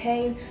or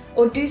campaign,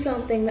 or do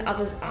something that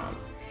others aren't.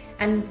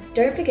 And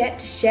don't forget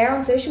to share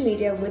on social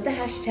media with the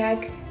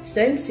hashtag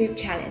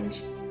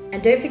 #StoneSoupChallenge.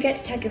 And don't forget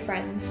to tag your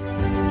friends.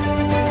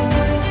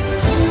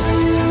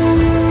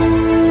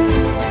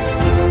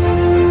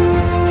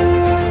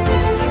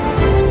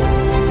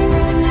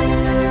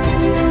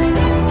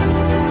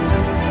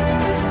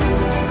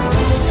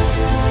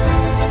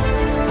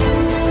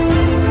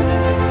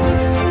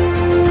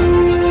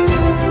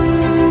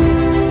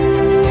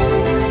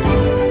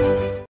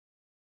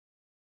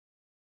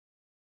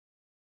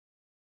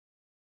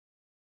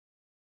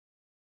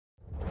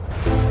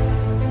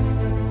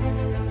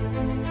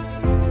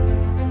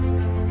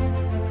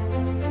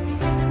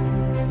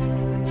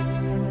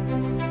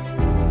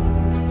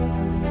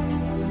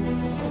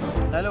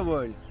 Hello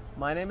world,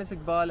 my name is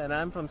Iqbal and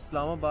I am from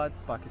Islamabad,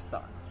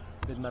 Pakistan.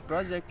 With my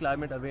project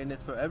Climate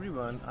Awareness for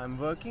Everyone, I am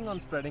working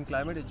on spreading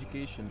climate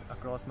education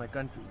across my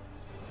country.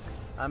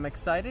 I am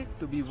excited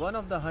to be one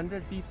of the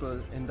 100 people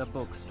in the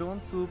book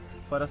Stone Soup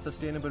for a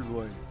Sustainable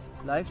World,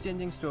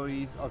 Life-Changing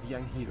Stories of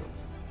Young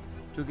Heroes.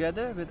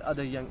 Together with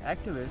other young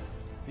activists,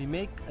 we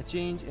make a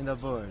change in the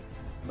world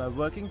by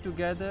working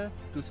together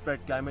to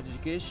spread climate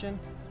education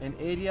in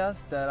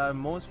areas that are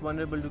most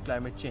vulnerable to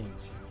climate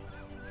change.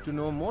 To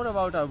know more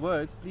about our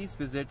work, please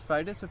visit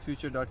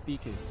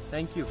fridaysforfuture.pk.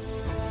 Thank you.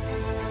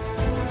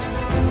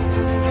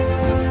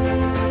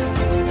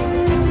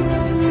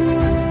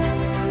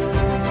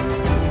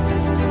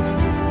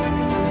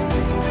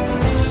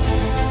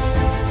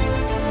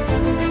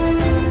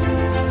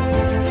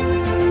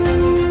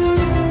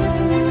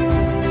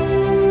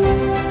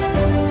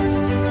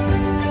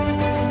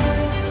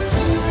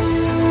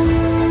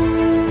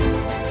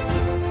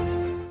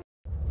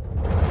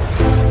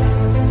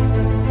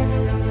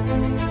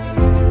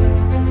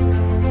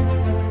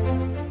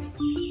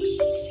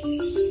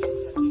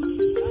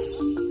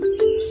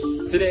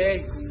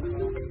 Today,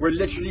 we're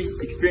literally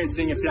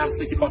experiencing a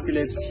plastic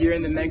apocalypse here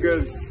in the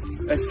mangroves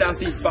of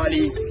Southeast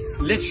Bali.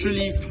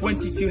 Literally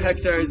 22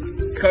 hectares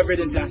covered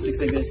in plastics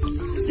like this.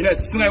 You know, at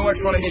Sungai Watch,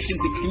 we're on a mission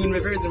to clean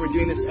rivers, and we're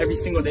doing this every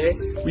single day.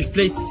 We've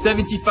placed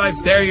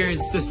 75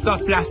 barriers to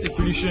stop plastic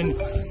pollution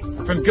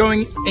from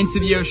going into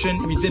the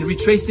ocean. We've been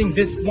retracing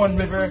this one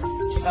river.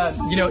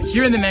 You know,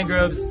 here in the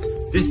mangroves,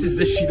 this is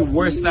literally the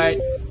worst site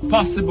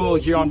possible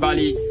here on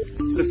Bali.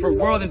 So for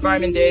World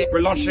Environment Day,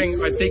 we're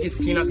launching our biggest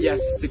cleanup yet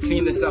to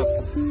clean this up.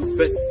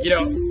 But, you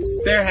know,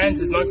 bare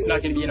hands is not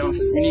going to be enough.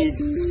 We need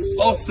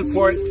all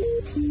support,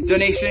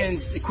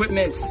 donations,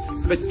 equipment,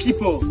 but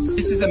people.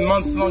 This is a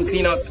month-long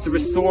cleanup to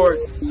restore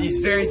these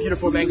very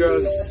beautiful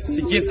mangroves,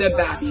 to give them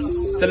back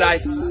to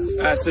life.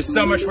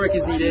 So much work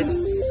is needed.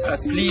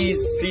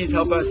 Please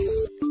help us.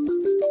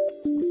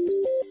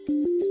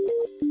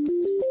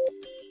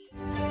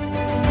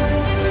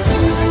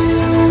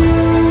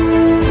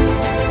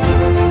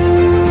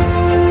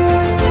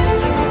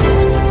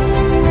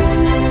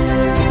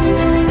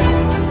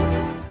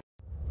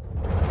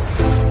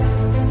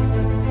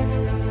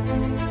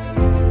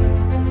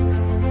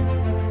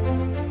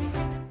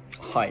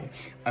 Hi,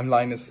 I'm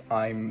Linus.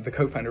 I'm the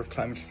co-founder of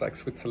Climate Strike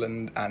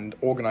Switzerland and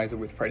organizer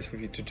with Fridays for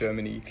Future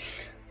Germany.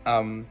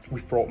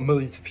 We've brought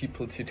millions of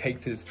people to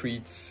take to the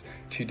streets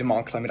to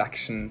demand climate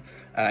action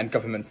and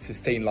governments to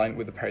stay in line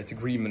with the Paris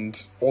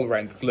Agreement all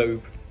around the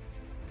globe.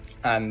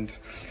 And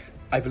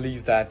I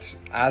believe that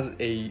as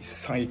a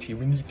society,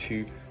 we need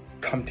to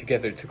come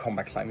together to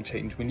combat climate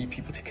change. We need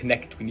people to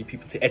connect, we need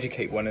people to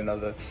educate one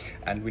another,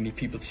 and we need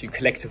people to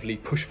collectively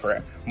push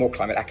for more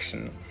climate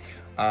action.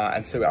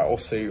 And so I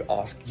also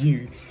ask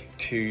you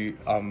to,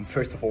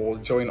 first of all,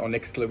 join our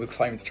next global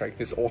climate strike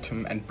this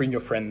autumn and bring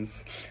your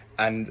friends.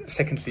 And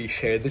secondly,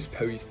 share this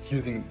post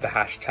using the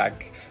hashtag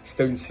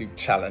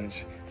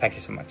 #StoneSoupChallenge. Thank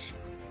you so much.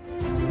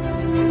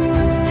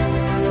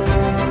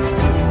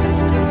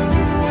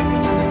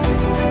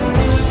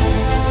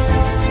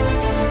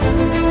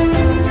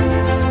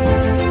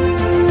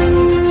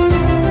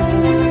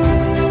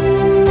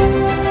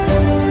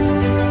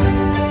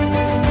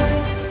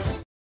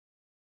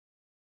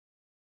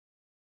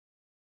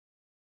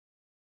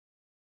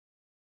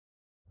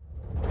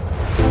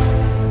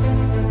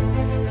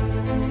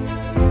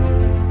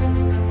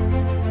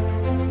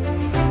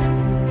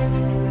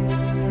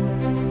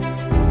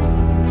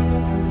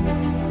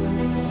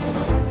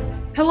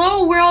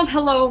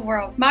 Hello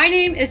world. My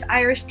name is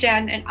Iris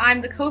Jen and I'm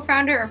the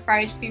co-founder of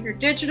Fridays for Future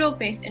Digital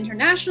based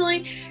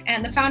internationally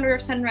and the founder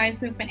of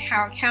Sunrise Movement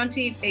Howard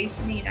County based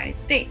in the United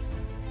States.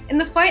 In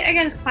the fight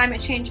against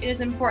climate change, it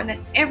is important that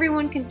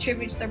everyone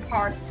contributes their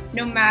part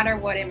no matter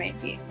what it may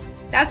be.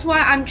 That's why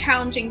I'm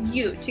challenging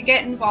you to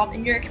get involved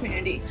in your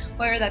community,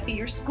 whether that be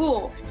your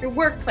school, your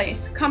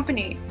workplace,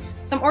 company,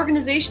 some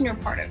organization you're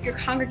part of, your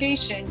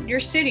congregation, your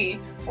city,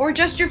 or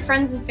just your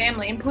friends and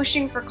family in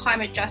pushing for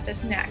climate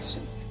justice and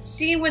action.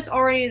 see what's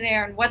already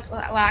there and what's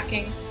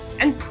lacking,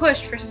 and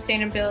push for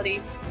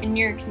sustainability in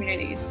your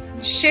communities.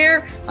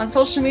 Share on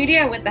social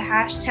media with the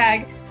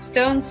hashtag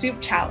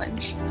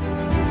StoneSoupChallenge.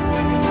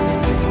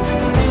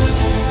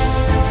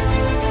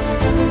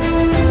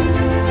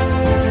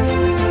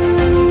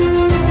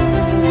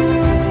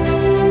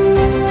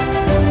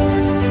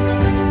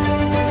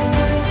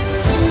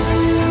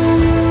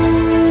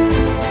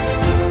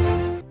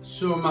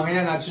 So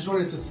Marianne, I just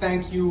wanted to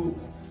thank you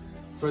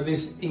for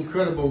this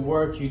incredible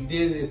work you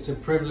did. It's a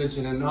privilege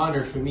and an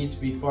honor for me to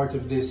be part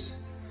of this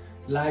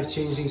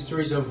life-changing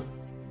stories of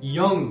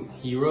young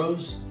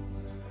heroes.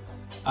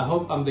 I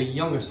hope I'm the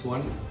youngest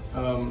one.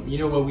 You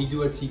know what we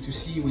do at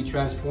C2C, we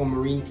transform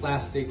marine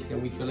plastic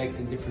that we collect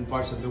in different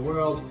parts of the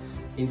world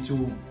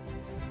into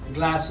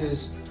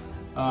glasses.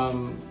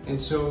 And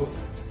so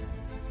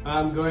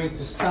I'm going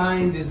to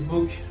sign this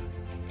book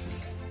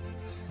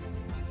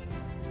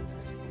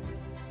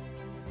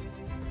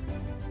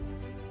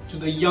to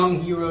the young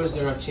heroes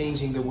that are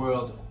changing the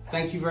world.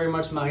 Thank you very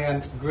much,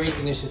 Marianne. Great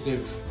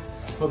initiative.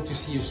 Hope to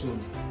see you soon.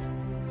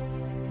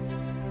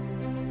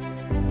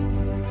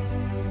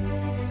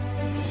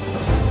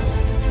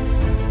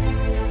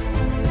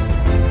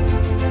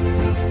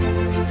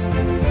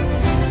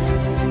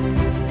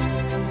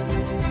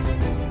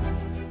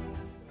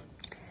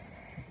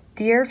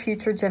 Dear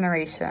future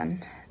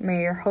generation,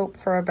 may your hope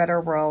for a better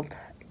world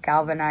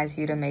galvanize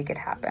you to make it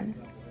happen.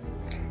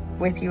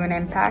 With you in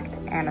Impact,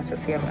 Anna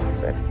Sophia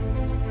Mercer.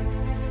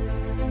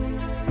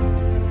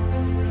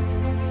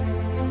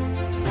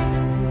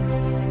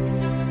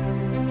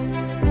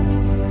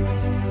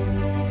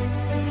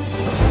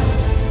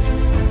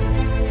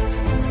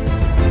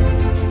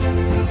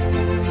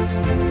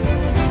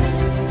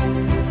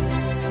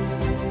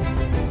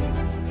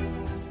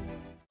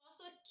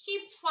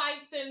 Keep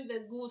fighting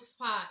the good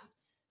fight.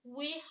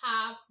 We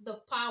have the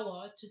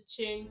power to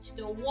change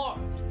the world.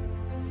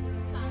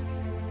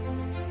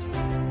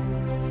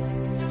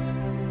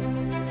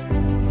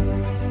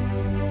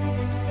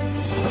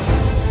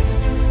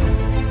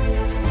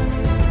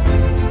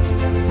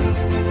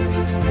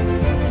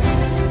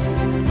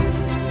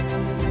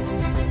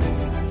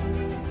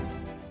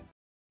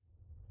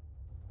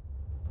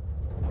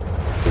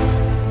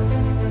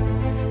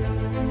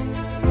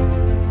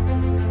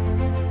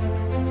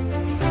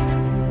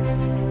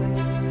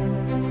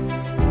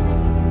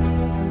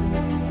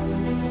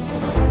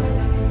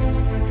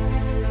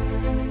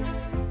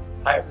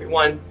 Hi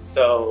everyone.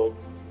 So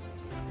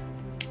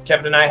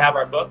Kevin and I have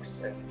our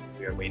books and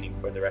we are waiting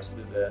for the rest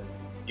of the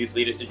youth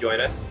leaders to join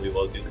us. We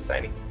will do the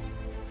signing.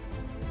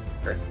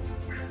 Perfect.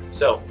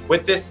 So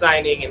with this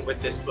signing and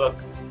with this book,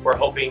 we're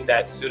hoping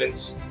that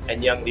students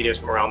and young leaders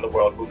from around the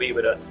world will be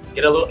able to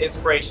get a little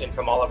inspiration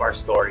from all of our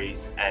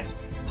stories and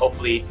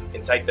hopefully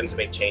incite them to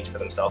make change for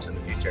themselves in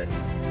the future.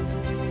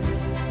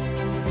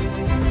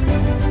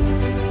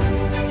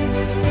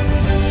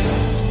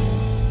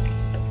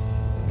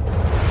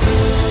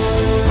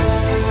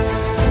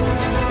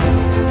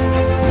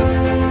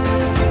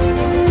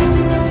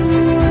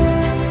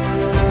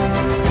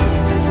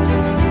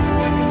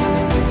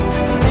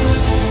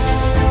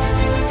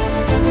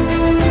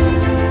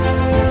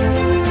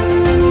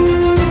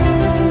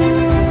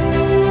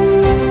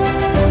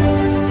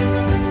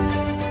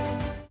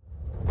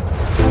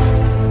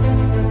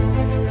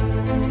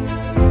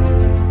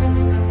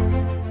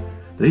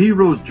 The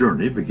hero's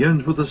journey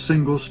begins with a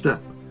single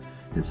step.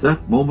 It's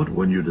that moment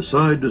when you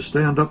decide to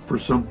stand up for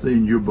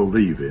something you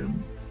believe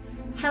in.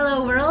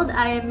 Hello world,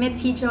 I am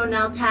Mitzi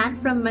Jonel Tan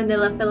from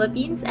Manila,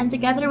 Philippines, and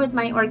together with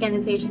my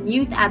organization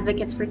Youth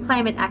Advocates for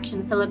Climate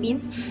Action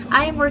Philippines,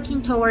 I am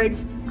working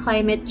towards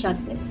climate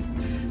justice.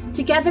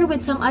 Together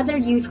with some other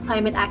youth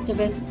climate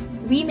activists,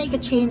 we make a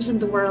change in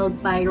the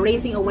world by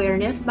raising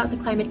awareness about the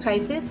climate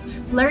crisis,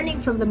 learning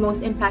from the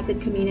most impacted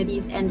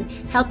communities, and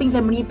helping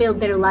them rebuild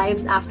their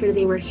lives after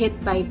they were hit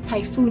by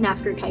typhoon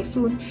after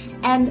typhoon,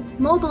 and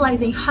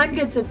mobilizing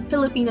hundreds of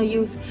Filipino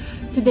youth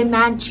to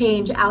demand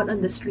change out on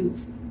the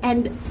streets.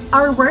 And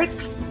our work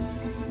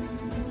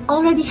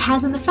already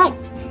has an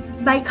effect.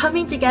 By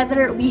coming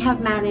together, we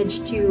have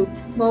managed to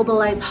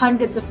mobilize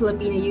hundreds of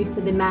Filipino youth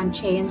to demand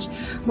change,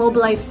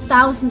 mobilize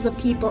thousands of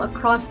people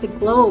across the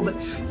globe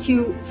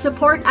to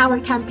support our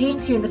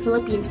campaigns here in the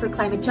Philippines for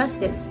climate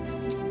justice.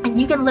 And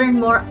you can learn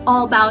more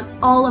all about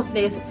all of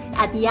this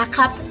at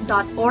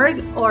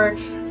yakap.org or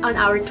on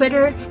our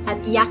Twitter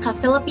at Yaka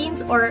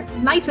Philippines or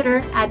my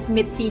Twitter at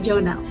Mitzi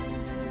Jonel.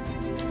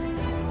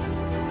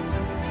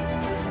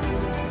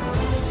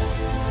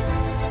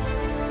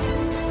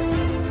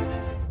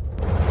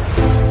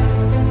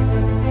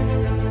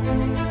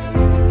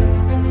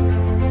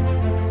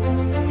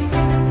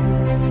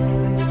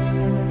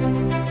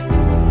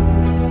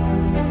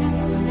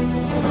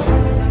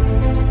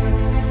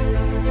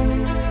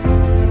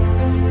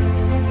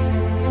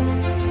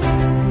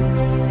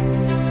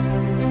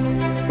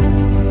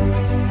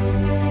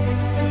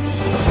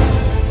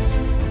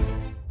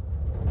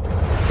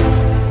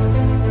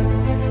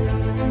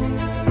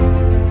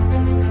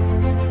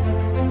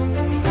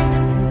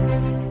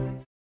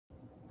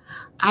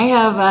 I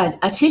have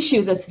a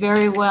tissue that's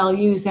very well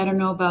used. I don't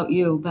know about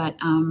you, but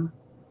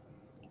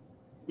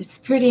it's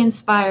pretty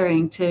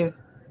inspiring to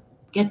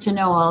get to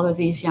know all of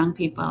these young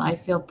people. I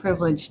feel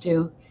privileged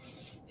to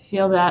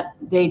feel that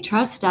they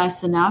trust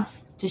us enough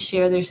to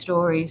share their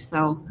stories.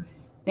 So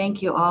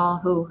thank you all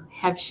who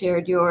have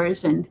shared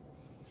yours. And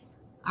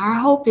our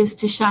hope is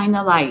to shine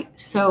the light.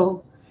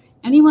 So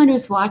anyone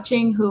who's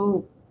watching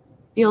who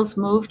feels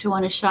moved to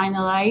want to shine the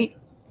light,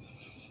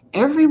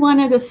 every one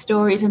of the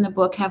stories in the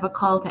book have a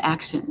call to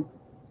action.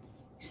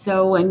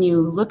 So when you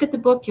look at the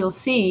book, you'll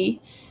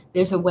see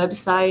there's a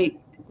website,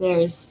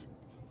 there's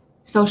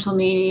social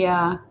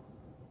media,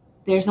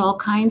 there's all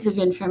kinds of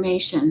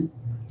information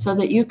so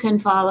that you can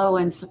follow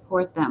and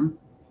support them.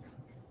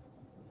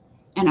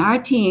 And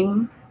our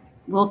team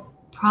will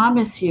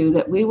promise you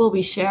that we will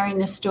be sharing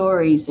the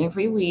stories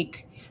every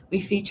week.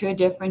 We feature a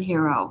different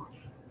hero.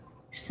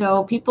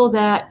 So people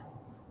that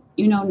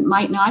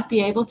might not be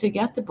able to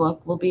get the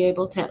book will be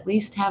able to at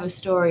least have a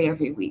story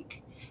every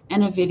week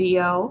and a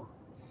video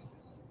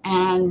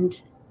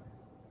and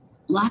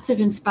lots of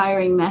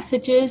inspiring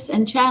messages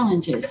and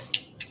challenges.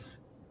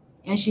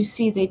 As you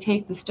see, they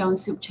take the Stone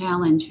Soup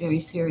Challenge very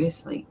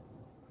seriously.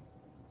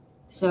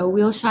 So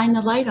we'll shine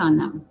the light on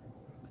them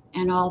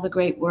and all the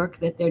great work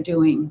that they're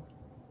doing.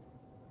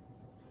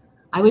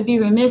 I would be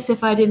remiss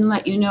if I didn't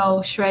let you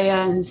know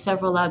Shreya and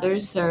several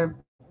others are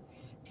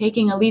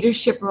taking a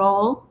leadership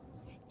role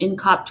in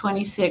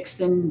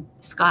COP26 in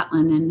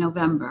Scotland in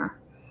November.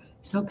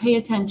 So pay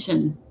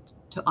attention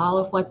to all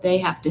of what they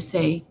have to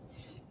say.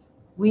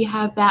 We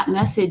have that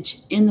message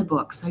in the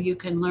book so you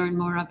can learn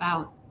more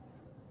about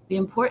the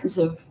importance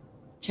of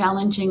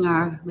challenging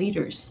our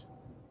leaders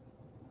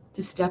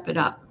to step it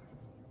up.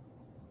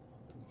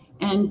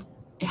 And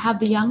have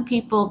the young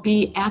people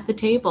be at the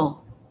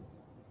table.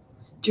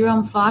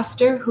 Jerome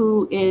Foster,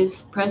 who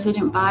is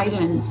President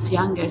Biden's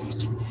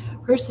youngest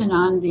person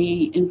on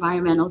the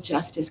Environmental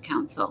Justice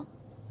Council.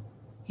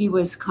 He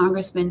was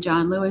Congressman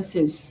John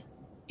Lewis's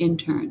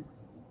intern.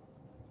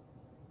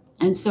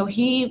 And so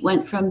he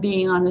went from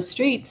being on the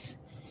streets,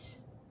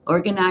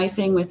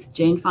 organizing with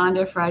Jane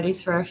Fonda,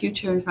 Fridays for Our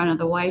Future in front of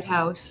the White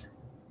House,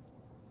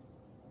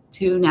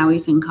 to now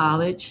he's in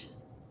college.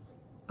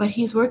 But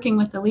he's working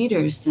with the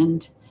leaders,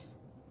 and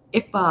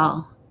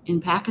Iqbal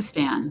in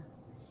Pakistan,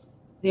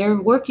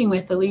 they're working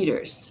with the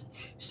leaders.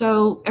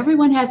 So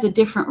everyone has a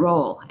different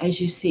role,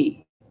 as you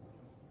see.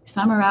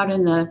 Some are out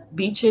in the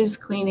beaches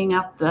cleaning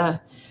up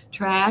the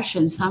trash,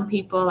 and some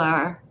people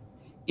are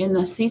in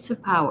the seats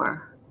of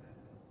power.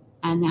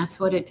 And that's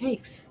what it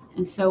takes.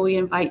 And so we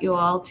invite you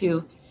all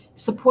to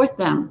support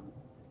them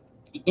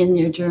in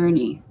their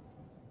journey.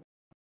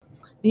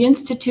 The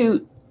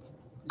Institute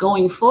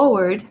going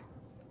forward,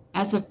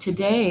 as of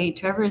today,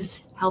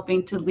 Trevor's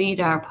helping to lead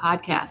our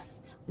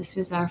podcasts. This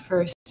was our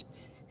first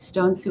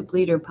Stone Soup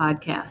Leader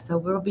podcast. So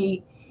we'll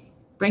be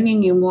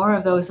bringing you more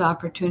of those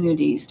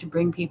opportunities to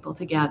bring people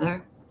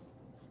together.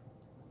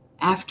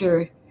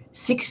 After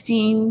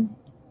 16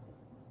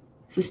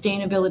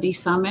 sustainability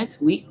summits,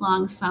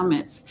 week-long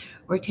summits,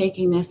 we're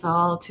taking this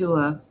all to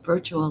a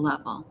virtual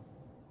level.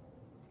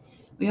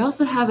 We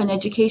also have an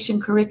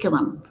education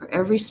curriculum. For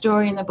every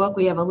story in the book,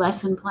 we have a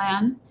lesson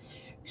plan.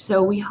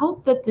 So we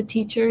hope that the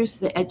teachers,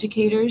 the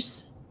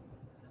educators,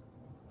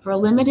 for a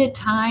limited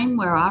time,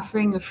 we're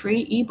offering a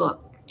free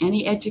ebook.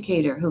 Any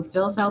educator who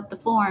fills out the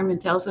form and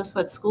tells us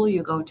what school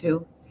you go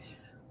to,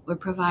 we're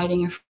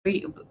providing a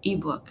free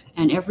ebook.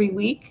 And every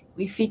week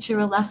we feature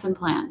a lesson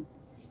plan,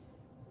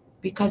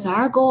 because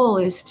our goal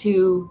is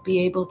to be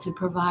able to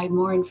provide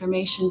more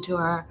information to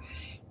our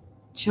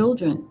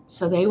children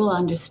so they will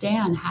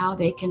understand how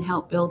they can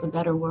help build a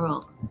better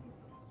world,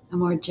 a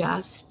more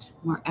just,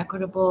 more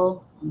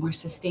equitable, more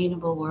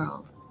sustainable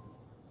world.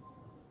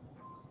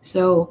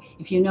 So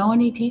if you know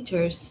any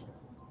teachers,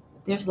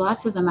 there's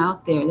lots of them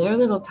out there. They're a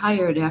little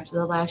tired after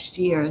the last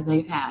year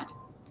they've had.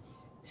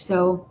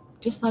 So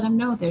just let them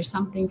know there's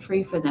something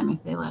free for them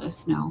if they let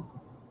us know.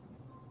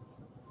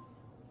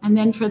 And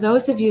then for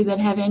those of you that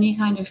have any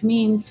kind of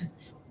means,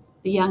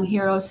 the Young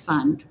Heroes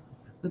Fund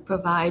would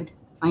provide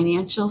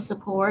financial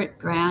support,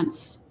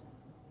 grants,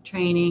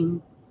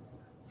 training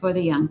for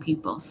the young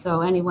people.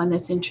 So anyone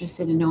that's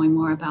interested in knowing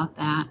more about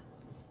that,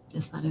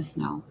 just let us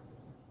know.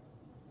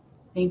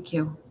 Thank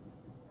you.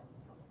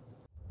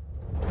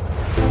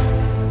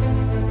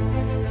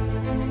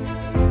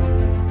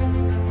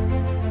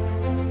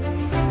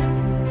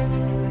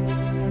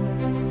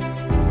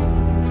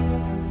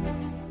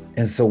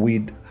 And so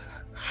we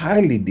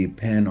highly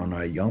depend on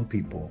our young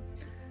people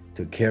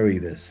to carry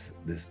this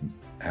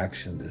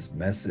action, this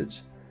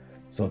message.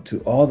 So to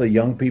all the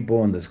young people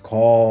on this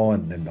call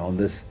and on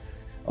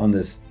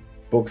this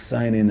book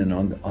signing and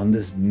on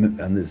this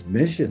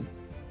mission,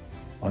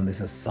 on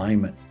this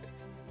assignment,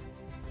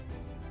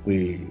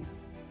 we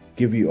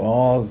give you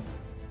all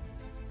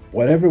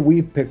whatever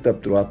we picked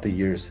up throughout the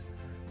years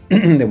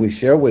that we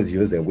share with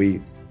you, that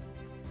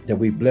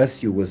we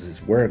bless you with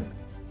this work,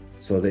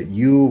 so that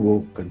you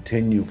will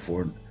continue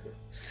for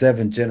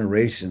 7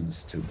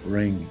 generations to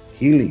bring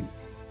healing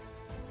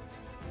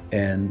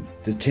and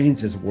to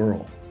change this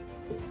world.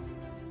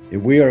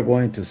 If we are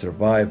going to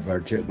survive, our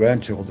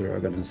grandchildren are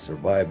going to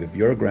survive. If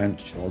your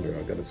grandchildren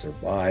are going to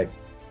survive,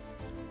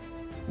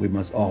 we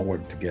must all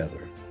work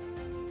together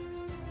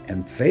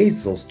and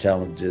face those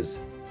challenges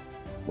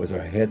with our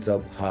heads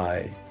up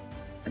high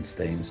and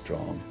staying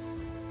strong.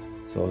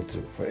 So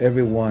for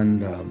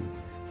everyone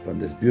from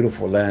this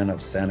beautiful land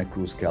of Santa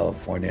Cruz,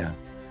 California,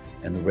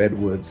 and the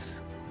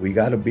Redwoods, we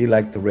got to be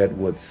like the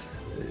Redwoods,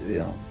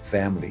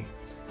 family.